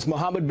Crown Prince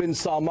Mohammed bin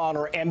Salman,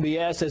 or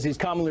MBS, as he's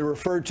commonly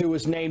referred to,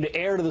 was named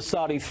heir to the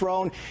Saudi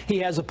throne, he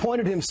has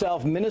appointed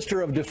himself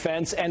Minister of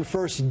Defense and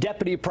First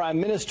Deputy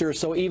Prime Minister.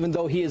 So even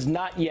though he is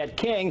not yet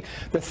king,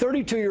 the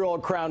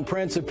 32-year-old Crown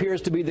Prince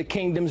appears to be the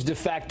kingdom's de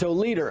facto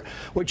leader,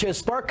 which has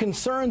sparked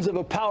concerns of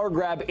a power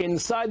grab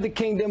inside the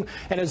kingdom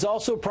and has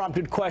also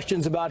prompted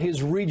questions about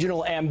his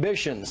regional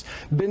ambitions.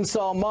 Bin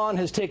Salman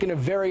has taken a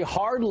very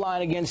hard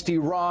line against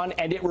Iran,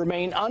 and it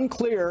remains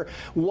unclear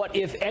what,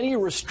 if any,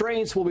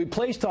 restraints will be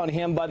placed on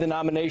him by the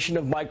nomination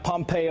of Mike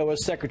Pompeo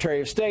as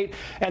Secretary of State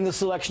and the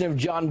selection of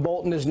John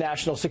Bolton as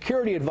National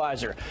Security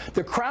Advisor.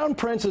 The Crown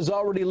Prince is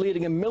already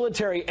leading a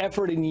military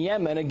effort in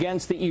Yemen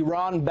against the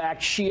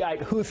Iran-backed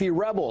Shiite Houthi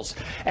rebels.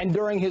 And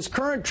during his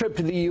current trip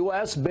to the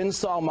U.S., bin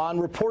Salman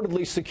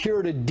reportedly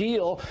secured a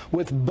deal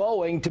with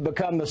Boeing to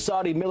become the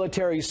Saudi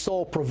military's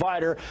sole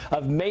provider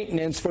of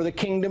maintenance for the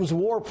kingdom's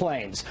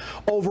warplanes.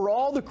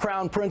 Overall, the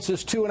Crown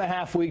Prince's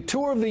 2.5-week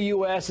tour of the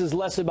U.S. is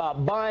less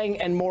about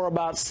buying and more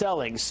about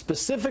selling,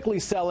 specifically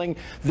selling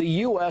the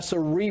U.S. a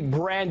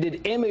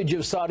rebranded image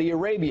of Saudi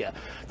Arabia.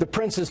 The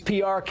prince's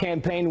PR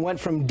campaign went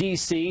from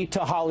D.C.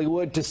 to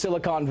Hollywood to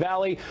Silicon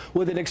Valley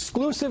with an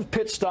exclusive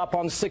pit stop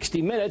on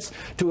 60 Minutes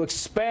to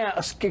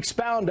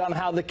expound on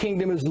how the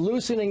kingdom is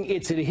loosening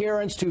its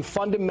adherence to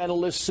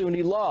fundamentalist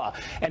Sunni law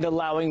and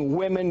allowing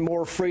women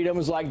more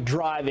freedoms like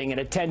driving and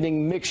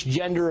attending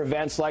mixed-gender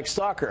events like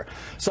soccer.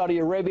 Saudi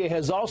Arabia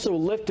has also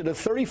lifted a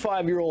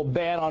 35-year-old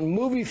ban on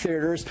movie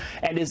theaters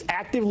and is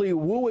actively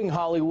wooing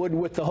Hollywood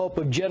with the hope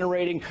of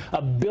generating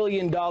 $1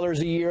 billion a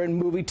year in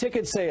movie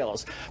ticket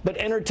sales. But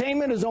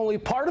entertainment is only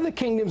part of the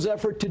kingdom's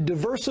effort to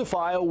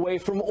diversify away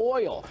from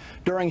oil.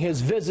 During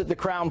his visit, the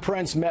Crown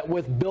Prince met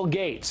with Bill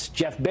Gates,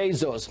 Jeff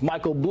Bezos,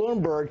 Michael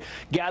Bloomberg,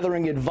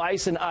 gathering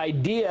advice and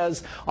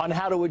ideas on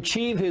how to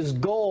achieve his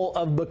goal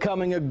of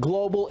becoming a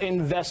global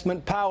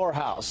investment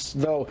powerhouse,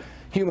 though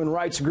human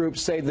rights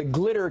groups say the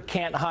glitter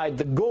can't hide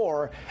the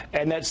gore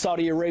and that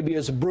Saudi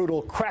Arabia's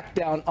brutal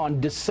crackdown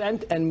on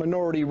dissent and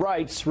minority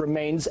rights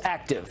remains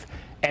active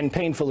and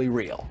painfully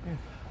real.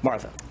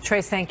 Martha.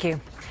 Trace, thank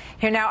you.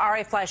 Here now,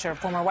 Ari Fleischer,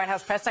 former White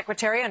House press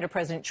secretary under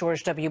President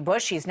George W.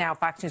 Bush. He's now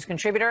Fox News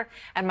contributor.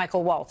 And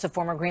Michael Waltz, a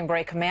former Green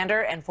Beret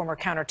commander and former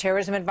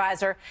counterterrorism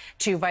advisor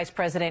to Vice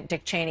President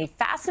Dick Cheney.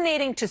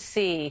 Fascinating to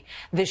see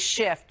the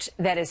shift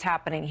that is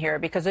happening here,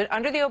 because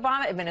under the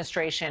Obama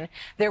administration,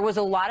 there was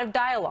a lot of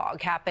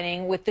dialogue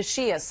happening with the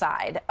Shia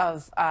side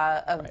of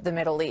the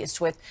Middle East,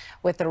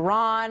 with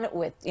Iran,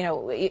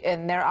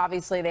 and they're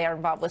obviously they are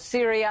involved with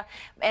Syria,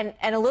 and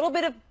a little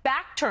bit of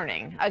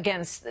back-turning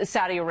against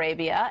Saudi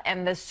Arabia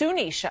and the Sunni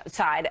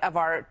side of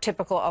our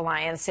typical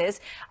alliances.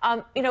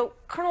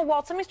 Colonel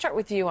Waltz, let me start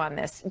with you on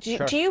this.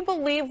 Do you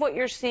believe what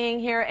you're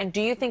seeing here, and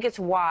do you think it's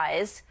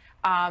wise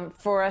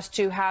for us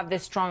to have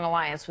this strong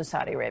alliance with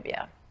Saudi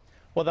Arabia?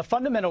 Well, the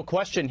fundamental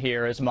question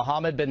here is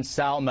Mohammed bin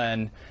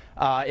Salman,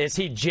 is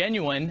he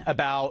genuine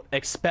about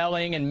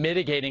expelling and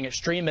mitigating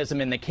extremism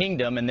in the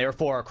kingdom and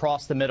therefore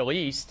across the Middle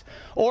East,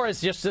 or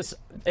is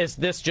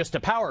this just a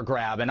power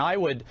grab? And I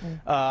would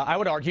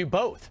argue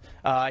both.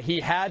 He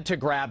had to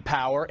grab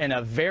power in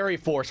a very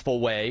forceful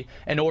way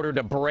in order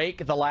to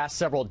break the last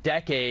several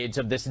decades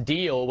of this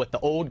deal with the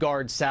old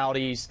guard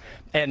Saudis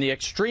and the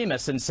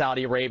extremists in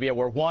Saudi Arabia,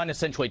 where one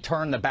essentially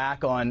turned the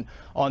back on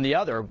the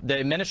other. The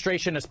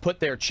administration has put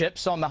their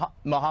chips on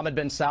Mohammed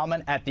bin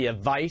Salman at the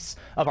advice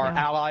of our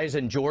allies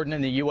in Jordan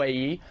and the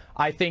UAE.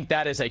 I think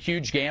that is a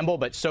huge gamble,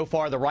 but so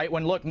far the right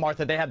one. Look,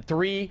 Martha, they had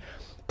 3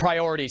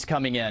 priorities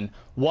coming in.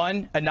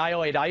 1,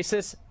 annihilate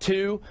ISIS.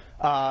 2,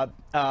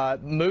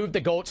 move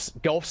the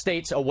Gulf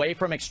states away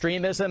from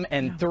extremism.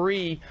 And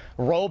 3,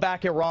 roll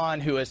back Iran,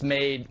 who has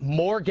made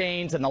more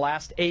gains in the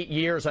last 8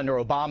 years under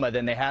Obama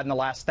than they had in the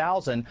last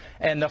 1,000.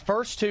 And the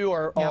first 2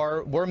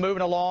 are we're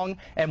moving along,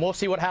 and we'll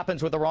see what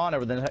happens with Iran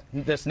over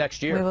this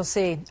next year. We will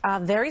see.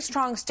 Very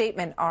strong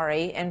statement,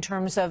 Ari, in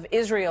terms of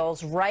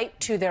Israel's right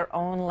to their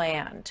own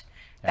land.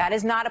 That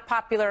is not a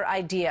popular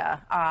idea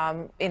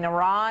in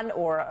Iran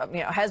or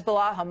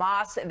Hezbollah,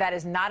 Hamas. That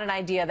is not an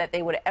idea that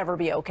they would ever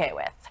be okay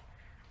with.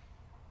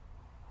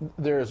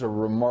 There is a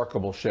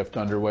remarkable shift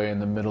underway in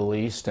the Middle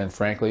East, and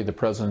frankly, the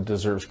president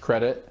deserves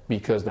credit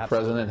because the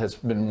president has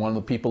been one of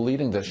the people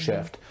leading this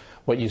shift.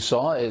 What you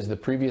saw is the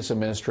previous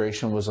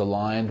administration was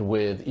aligned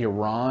with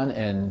Iran,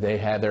 and they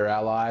had their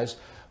allies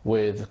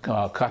with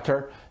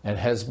Qatar and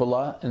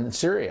Hezbollah in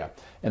Syria.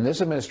 And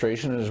this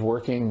administration is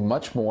working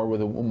much more with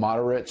the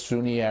moderate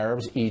Sunni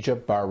Arabs,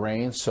 Egypt,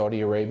 Bahrain,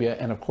 Saudi Arabia,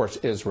 and of course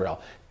Israel.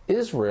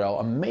 Israel,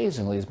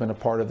 amazingly, has been a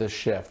part of this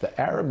shift. The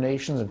Arab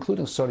nations,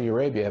 including Saudi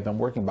Arabia, have been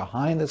working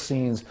behind the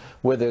scenes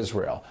with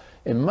Israel.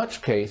 In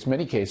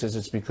many cases,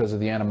 it's because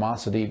of the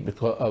animosity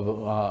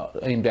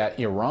aimed at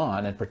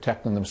Iran and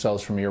protecting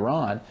themselves from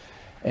Iran.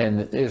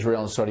 And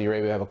Israel and Saudi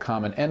Arabia have a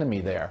common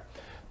enemy there.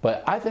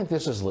 But I think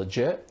this is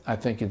legit. I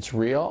think it's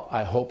real.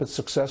 I hope it's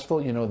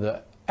successful. You know,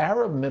 the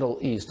Arab Middle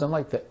East,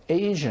 unlike the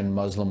Asian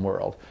Muslim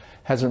world,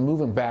 has been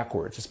moving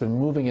backwards. It's been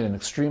moving in an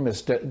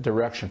extremist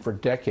direction for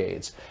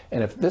decades.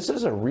 And if this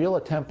is a real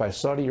attempt by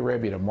Saudi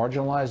Arabia to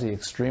marginalize the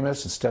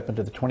extremists and step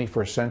into the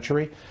 21st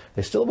century,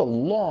 they still have a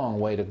long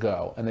way to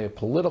go, and they have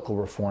political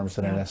reforms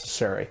that are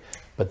necessary.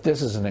 But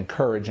this is an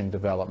encouraging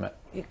development.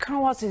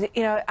 Colonel Waltz,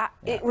 you know,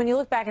 when you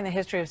look back in the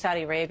history of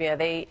Saudi Arabia,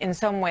 they, in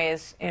some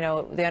ways, you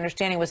know, the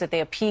understanding was that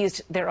they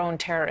appeased their own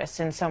terrorists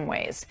in some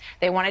ways.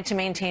 They wanted to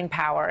maintain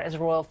power as a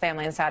royal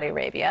family in Saudi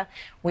Arabia.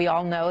 We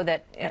all know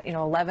that, you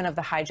know, 11 of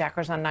the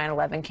hijackers on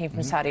 9/11 came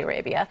from Saudi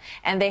Arabia.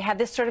 And they had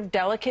this sort of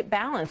delicate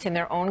balance in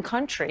their own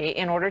country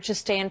in order to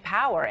stay in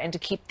power and to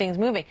keep things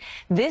moving.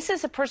 This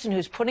is a person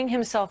who's putting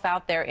himself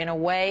out there in a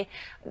way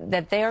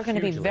that they are going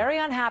to be very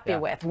unhappy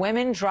with.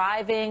 Women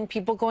driving,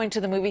 people going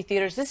to the movie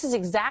theaters. This is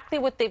exactly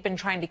what they've been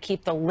trying to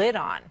keep the lid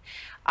on.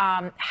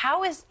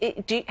 How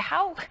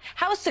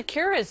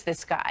secure is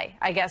this guy,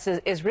 I guess,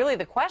 is really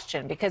the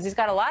question, because he's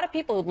got a lot of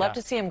people who'd love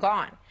to see him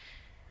gone.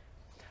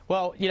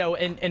 Well, you know,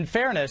 in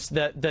fairness,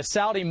 the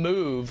Saudi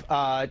move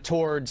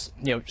towards,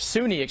 you know,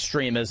 Sunni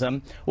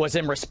extremism was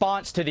in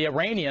response to the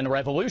Iranian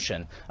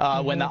Revolution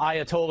when the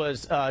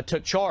Ayatollahs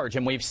took charge.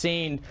 And we've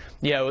seen,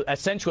 you know,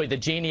 essentially the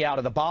genie out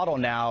of the bottle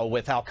now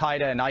with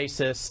Al-Qaeda and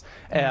ISIS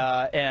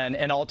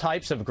and all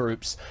types of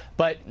groups.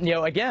 But, you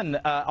know, again,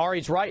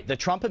 Ari's right. The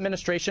Trump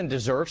administration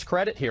deserves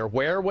credit here.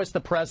 Where was the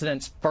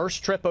president's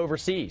first trip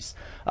overseas?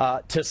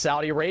 To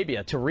Saudi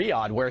Arabia, to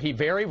Riyadh, where he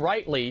very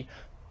rightly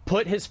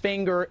put his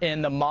finger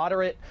in the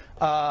moderate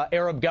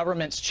Arab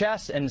government's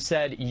chest and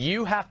said,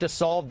 you have to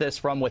solve this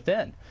from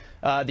within.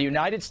 The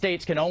United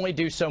States can only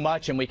do so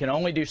much, and we can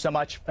only do so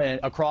much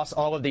across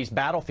all of these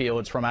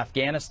battlefields from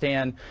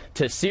Afghanistan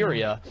to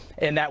Syria,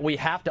 and that we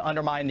have to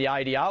undermine the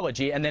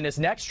ideology. And then his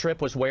next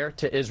trip was where?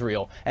 To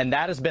Israel. And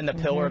that has been the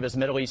pillar of his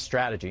Middle East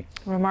strategy.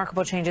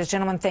 Remarkable changes.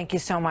 Gentlemen, thank you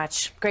so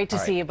much. Great to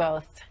see you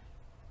both.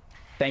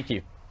 Thank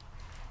you.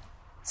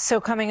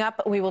 So coming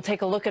up, we will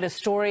take a look at a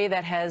story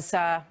that has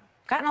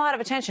gotten a lot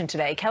of attention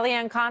today.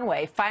 Kellyanne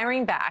Conway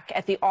firing back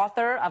at the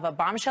author of a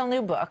bombshell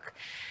new book,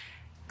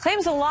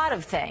 claims a lot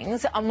of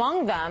things,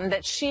 among them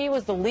that she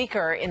was the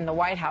leaker in the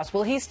White House.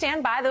 Will he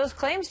stand by those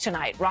claims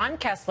tonight? Ron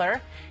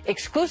Kessler,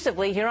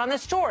 exclusively here on The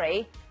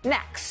Story,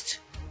 next.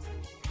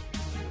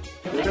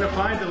 We're going to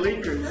find the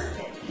leakers.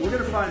 We're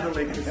going to find the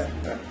leakers.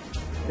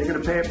 They're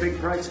going to pay a big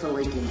price for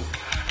leaking.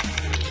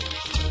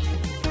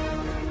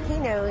 He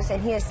knows,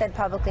 and he has said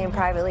publicly and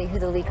privately, who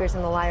the leakers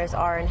and the liars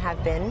are and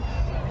have been.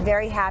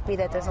 Very happy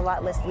that there's a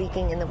lot less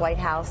leaking in the White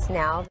House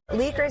now.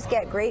 Leakers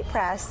get great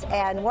press,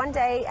 and one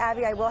day,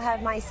 Abby, I will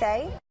have my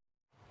say.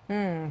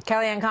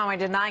 Kellyanne Conway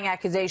denying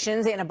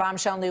accusations in a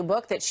bombshell new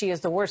book that she is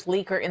the worst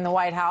leaker in the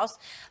White House.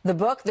 The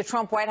book, The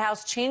Trump White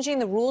House, Changing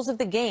the Rules of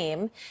the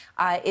Game,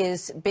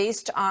 is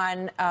based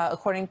on,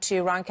 according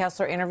to Ron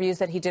Kessler, interviews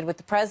that he did with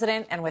the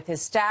president and with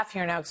his staff.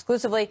 Here now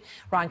exclusively,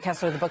 Ron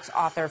Kessler, the book's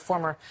author,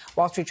 former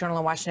Wall Street Journal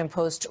and Washington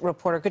Post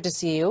reporter. Good to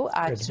see you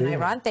tonight,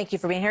 Ron. Thank you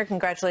for being here.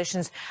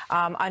 Congratulations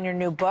on your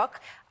new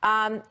book.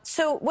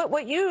 So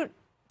what you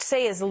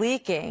say is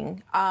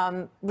leaking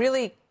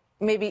really,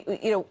 maybe,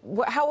 you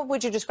know, how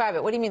would you describe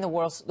it? What do you mean the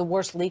worst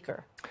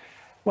leaker?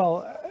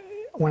 Well,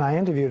 when I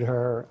interviewed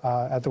her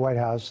at the White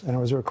House, and it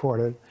was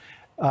recorded,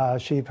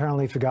 she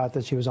apparently forgot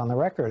that she was on the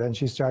record, and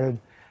she started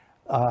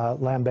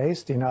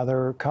lambasting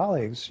other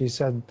colleagues. She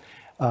said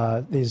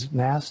these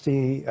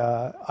nasty,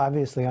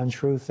 obviously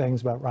untrue things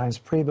about Reince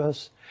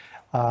Priebus,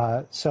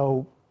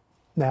 so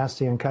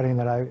nasty and cutting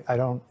that I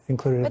don't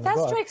include it in the book.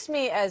 But that strikes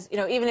me as, you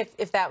know, even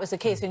if that was the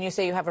case, and you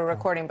say you have a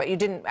recording, but you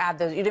didn't add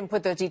those, you didn't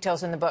put those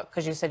details in the book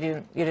because you said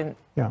you didn't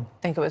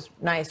think it was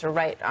nice or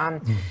right.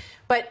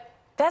 But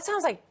that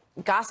sounds like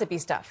gossipy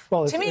stuff.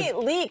 Well, to me,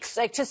 leaks,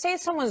 like to say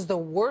someone's the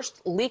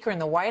worst leaker in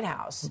the White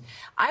House,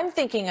 I'm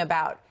thinking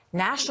about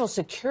national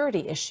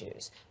security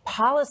issues,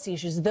 policy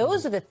issues.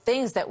 Those are the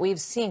things that we've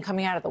seen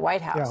coming out of the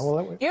White House. Yeah,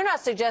 well, you're not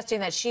suggesting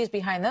that she's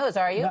behind those,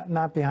 are you?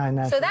 Not behind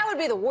that. So that would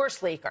be the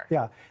worst leaker.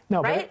 Yeah.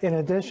 No, right? But in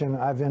addition,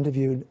 I've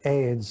interviewed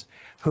aides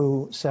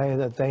who say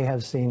that they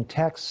have seen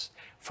texts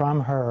from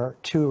her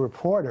to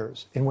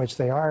reporters in which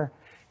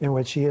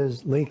she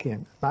is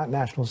leaking, not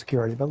national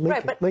security, but leaking.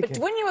 Right, but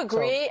wouldn't you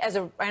agree,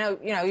 I know,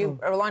 you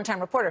are a longtime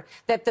reporter,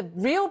 that the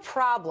real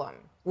problem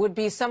would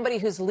be somebody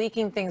who's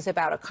leaking things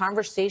about a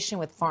conversation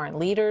with foreign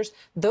leaders.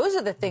 Those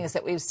are the things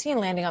that we've seen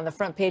landing on the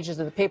front pages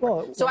of the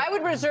paper. So I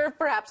would reserve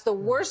perhaps the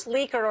worst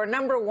leaker or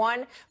number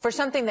one for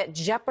something that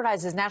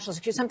jeopardizes national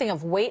security, something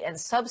of weight and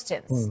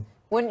substance.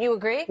 Wouldn't you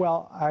agree?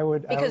 Well, I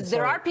would. Because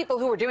there are people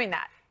who are doing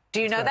that.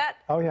 Do you know that?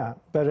 Oh, yeah.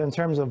 But in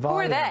terms of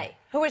volume. Who are they?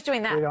 Who is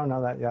doing that? We don't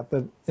know that yet.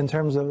 But in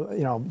terms of,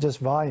 just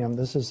volume,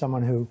 this is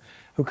someone who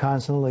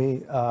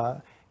constantly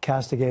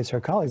castigates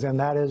her colleagues, and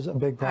that is a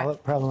big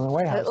problem in the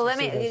White House. Well, let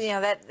me,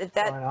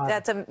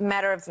 that's a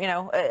matter of,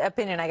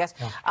 opinion, I guess.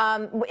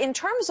 Yeah. In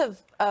terms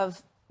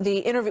of the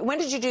interview, when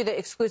did you do the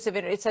exclusive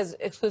interview? It says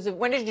exclusive.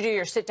 When did you do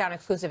your sit-down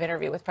exclusive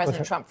interview with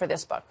President Trump for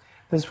this book?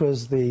 This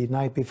was the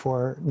night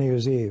before New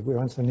Year's Eve. We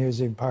went to the New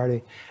Year's Eve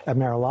party at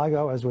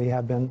Mar-a-Lago, as we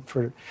have been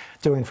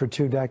doing for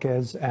 2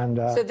 decades. And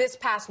so this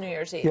past New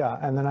Year's Eve? Yeah,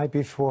 and the night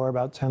before,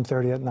 about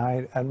 10:30 at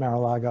night at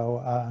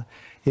Mar-a-Lago,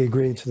 he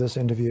agreed to this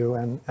interview.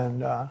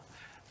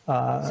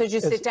 So did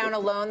you sit down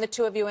alone, the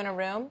two of you in a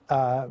room?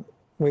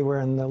 We were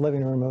in the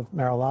living room of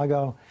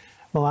Mar-a-Lago.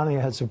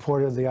 Melania had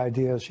supported the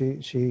idea.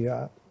 She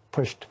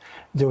pushed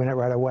doing it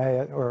right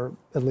away, or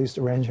at least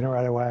arranging it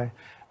right away.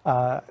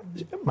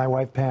 My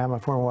wife, Pam, a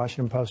former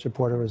Washington Post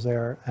reporter, was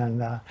there.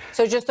 And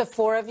so just the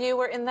 4 of you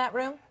were in that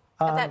room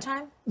at that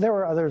time? There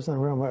were others in the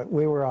room, but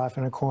we were off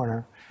in a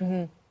corner.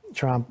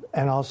 Trump,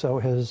 and also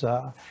his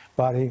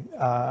body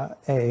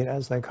aide,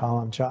 as they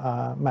call him,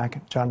 John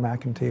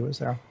McEntee, was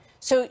there.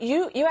 So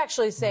you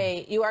actually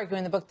say, you argue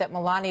in the book that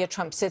Melania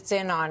Trump sits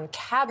in on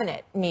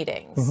cabinet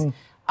meetings.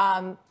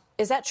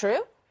 Is that true?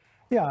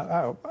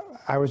 Yeah,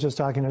 I was just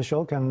talking to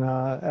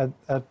Shulkin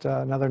at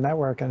another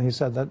network, and he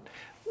said that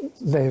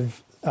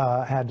they've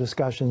had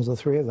discussions, the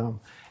 3 of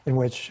them, in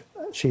which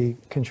she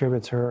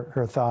contributes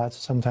her thoughts.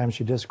 Sometimes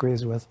she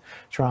disagrees with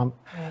Trump.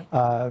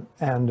 Right.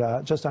 And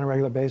just on a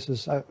regular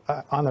basis,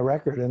 on the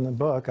record in the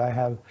book, I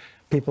have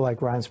people like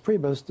Reince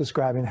Priebus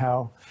describing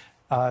how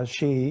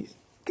she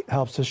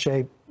helps to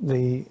shape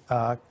the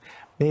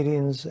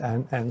meetings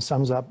and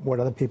sums up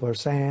what other people are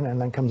saying, and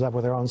then comes up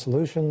with her own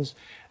solutions.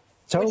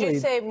 Totally. Would you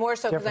say more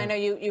so, because I know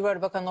you wrote a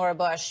book on Laura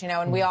Bush,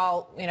 and we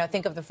all,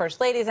 think of the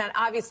first ladies, and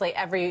obviously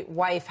every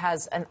wife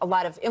has a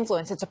lot of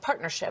influence. It's a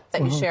partnership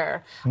that you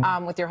share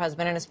with your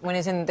husband, and when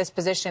he's in this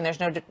position, there's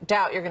no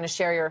doubt you're going to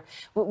share your.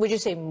 Would you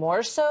say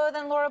more so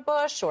than Laura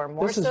Bush, or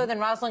more so than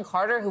Rosalind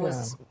Carter, who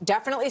was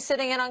definitely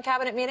sitting in on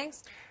cabinet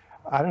meetings?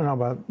 I don't know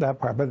about that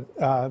part,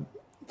 but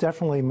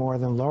definitely more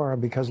than Laura,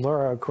 because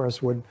Laura, of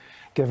course, would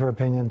give her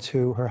opinion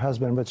to her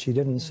husband, but she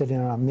didn't sit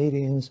in on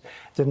meetings,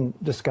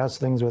 didn't discuss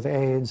things with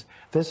aides.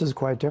 This is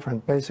quite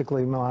different.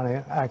 Basically,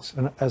 Melania acts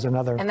as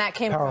another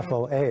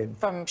powerful aide.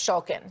 From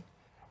Shulkin?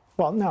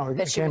 Well, no,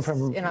 it came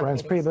from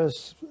Reince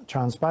Priebus,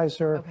 John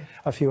Spicer,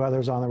 a few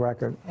others on the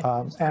record.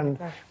 And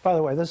by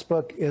the way, this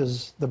book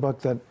is the book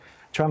that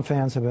Trump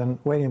fans have been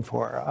waiting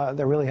for.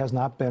 There really has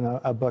not been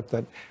a book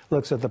that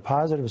looks at the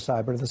positive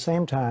side, but at the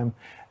same time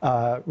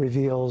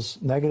reveals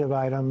negative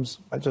items,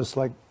 just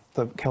like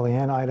the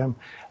Kellyanne item,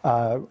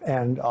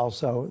 and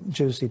also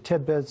juicy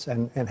tidbits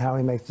and how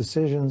he makes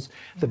decisions,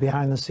 the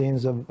behind the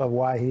scenes of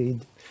why he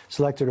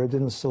selected or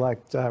didn't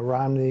select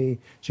Romney,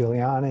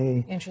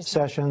 Giuliani,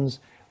 Sessions,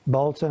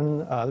 Bolton.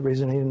 The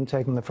reason he didn't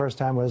take him the first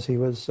time was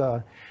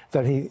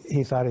that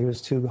he thought he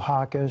was too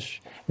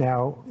hawkish.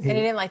 Now and he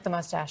didn't like the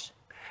mustache.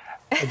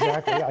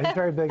 Exactly. Yeah, he's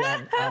very big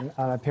on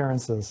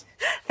appearances.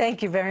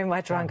 Thank you very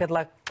much, Ron. Good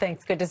luck.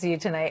 Thanks. Good to see you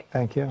tonight.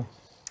 Thank you.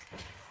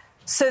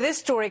 So this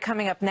story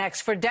coming up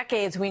next. For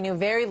decades, we knew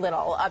very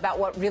little about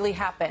what really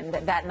happened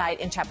that night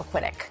in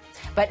Chappaquiddick.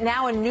 But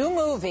now a new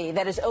movie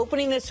that is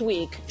opening this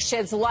week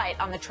sheds light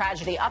on the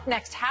tragedy. Up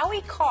next,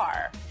 Howie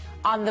Carr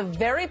on the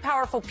very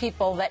powerful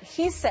people that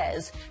he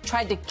says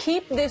tried to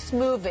keep this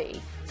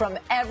movie from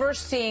ever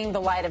seeing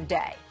the light of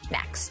day.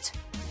 Next.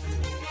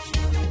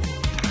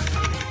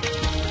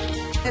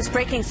 This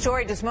breaking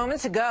story just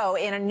moments ago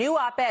in a new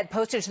op-ed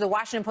posted to the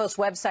Washington Post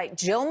website.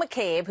 Jill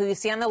McCabe, who you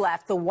see on the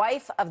left, the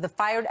wife of the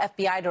fired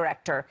FBI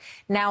director,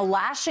 now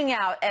lashing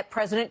out at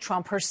President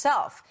Trump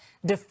herself,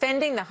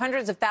 defending the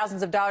hundreds of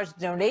thousands of dollars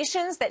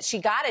donations that she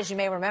got, as you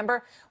may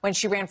remember, when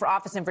she ran for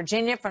office in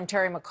Virginia from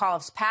Terry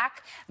McAuliffe's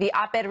PAC. The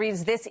op-ed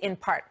reads this in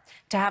part: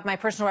 "To have my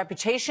personal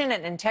reputation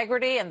and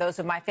integrity and those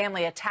of my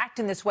family attacked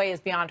in this way is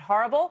beyond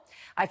horrible.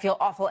 I feel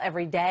awful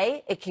every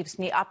day. It keeps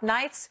me up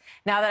nights.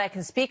 Now that I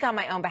can speak on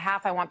my own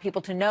behalf, I want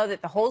people to know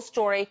that the whole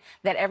story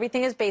that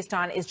everything is based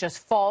on is just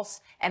false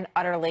and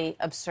utterly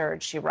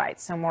absurd," she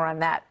writes. So more on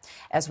that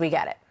as we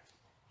get it.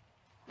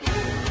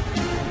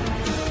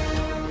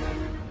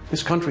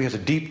 This country has a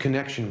deep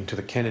connection to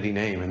the Kennedy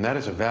name, and that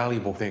is a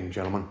valuable thing,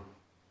 gentlemen. And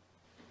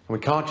we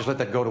can't just let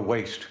that go to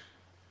waste.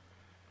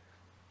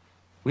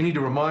 We need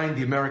to remind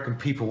the American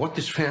people what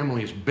this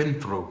family has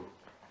been through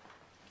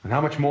and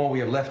how much more we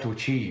have left to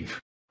achieve.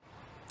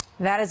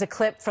 That is a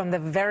clip from the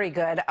very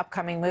good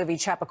upcoming movie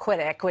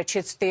Chappaquiddick, which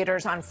hits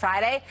theaters on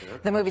Friday.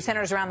 The movie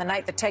centers around the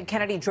night that Ted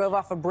Kennedy drove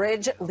off a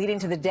bridge, leading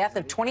to the death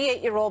of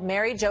 28-year-old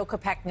Mary Jo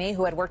Kopechne,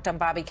 who had worked on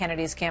Bobby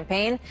Kennedy's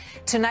campaign.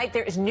 Tonight,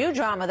 there is new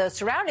drama, though,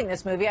 surrounding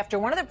this movie after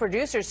one of the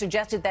producers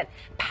suggested that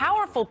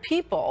powerful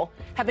people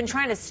have been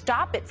trying to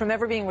stop it from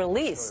ever being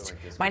released.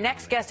 My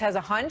next guest has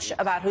a hunch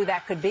about who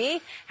that could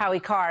be.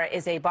 Howie Carr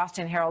is a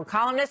Boston Herald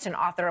columnist and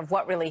author of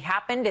What Really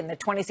Happened in the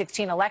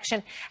 2016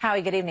 Election.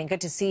 Howie, good evening.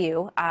 Good to see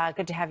you.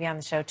 Good to have you on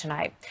the show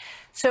tonight.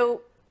 So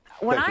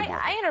when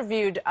I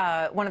interviewed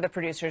one of the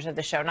producers of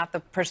the show, not the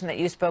person that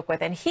you spoke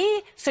with, and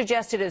he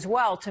suggested as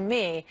well to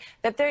me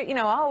that there, you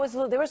know,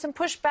 there was some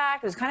pushback.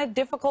 It was kind of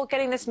difficult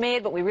getting this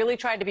made, but we really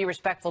tried to be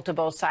respectful to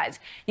both sides.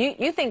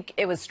 You think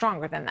it was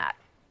stronger than that?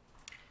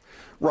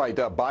 Right.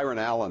 Byron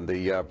Allen,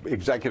 the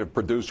executive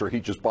producer, he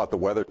just bought the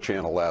Weather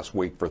Channel last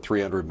week for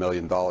 $300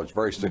 million.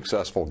 Very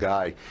successful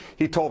guy.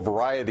 He told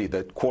Variety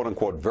that, quote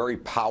unquote, very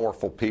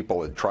powerful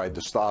people had tried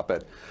to stop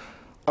it.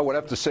 I would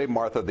have to say,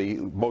 Martha, the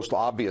most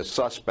obvious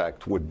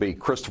suspect would be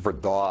Christopher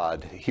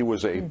Dodd. He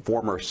was a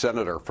former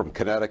senator from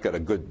Connecticut, a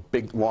good,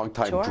 big,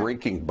 long-time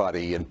drinking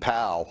buddy and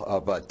pal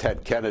of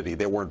Ted Kennedy.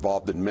 They were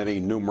involved in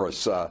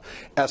numerous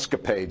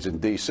escapades in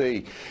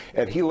D.C.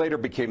 And he later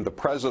became the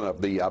president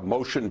of the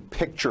Motion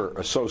Picture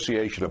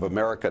Association of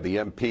America, the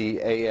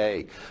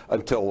MPAA,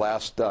 until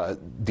last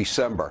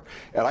December.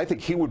 And I think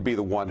he would be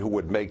the one who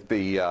would make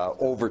the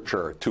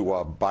overture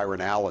to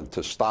Byron Allen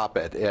to stop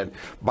it. And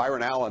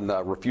Byron Allen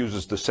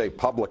refuses to say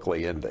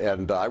publicly,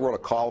 and I wrote a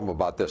column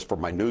about this for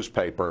my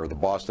newspaper, the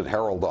Boston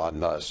Herald,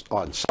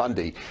 on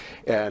Sunday,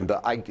 and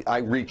I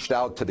reached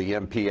out to the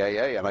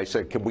MPAA and I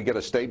said, can we get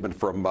a statement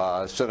from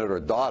Senator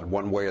Dodd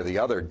one way or the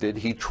other? Did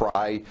he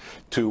try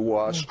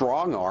to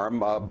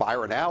strong-arm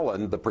Byron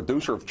Allen, the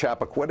producer of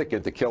Chappaquiddick,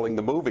 into killing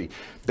the movie?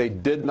 They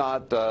did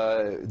not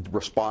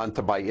respond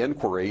to my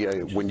inquiry.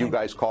 When you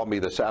guys called me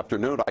this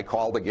afternoon, I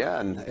called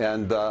again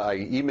and I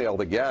emailed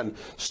again,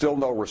 still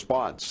no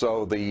response.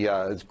 So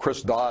the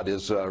Chris Dodd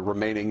is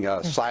remaining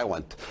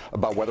silent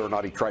about whether or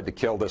not he tried to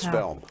kill this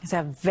film. It's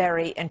a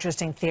very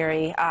interesting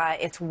theory.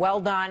 It's well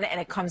done, and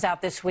it comes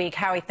out this week.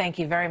 Howie, thank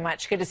you very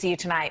much. Good to see you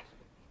tonight.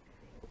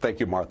 Thank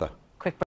you, Martha. Quick break.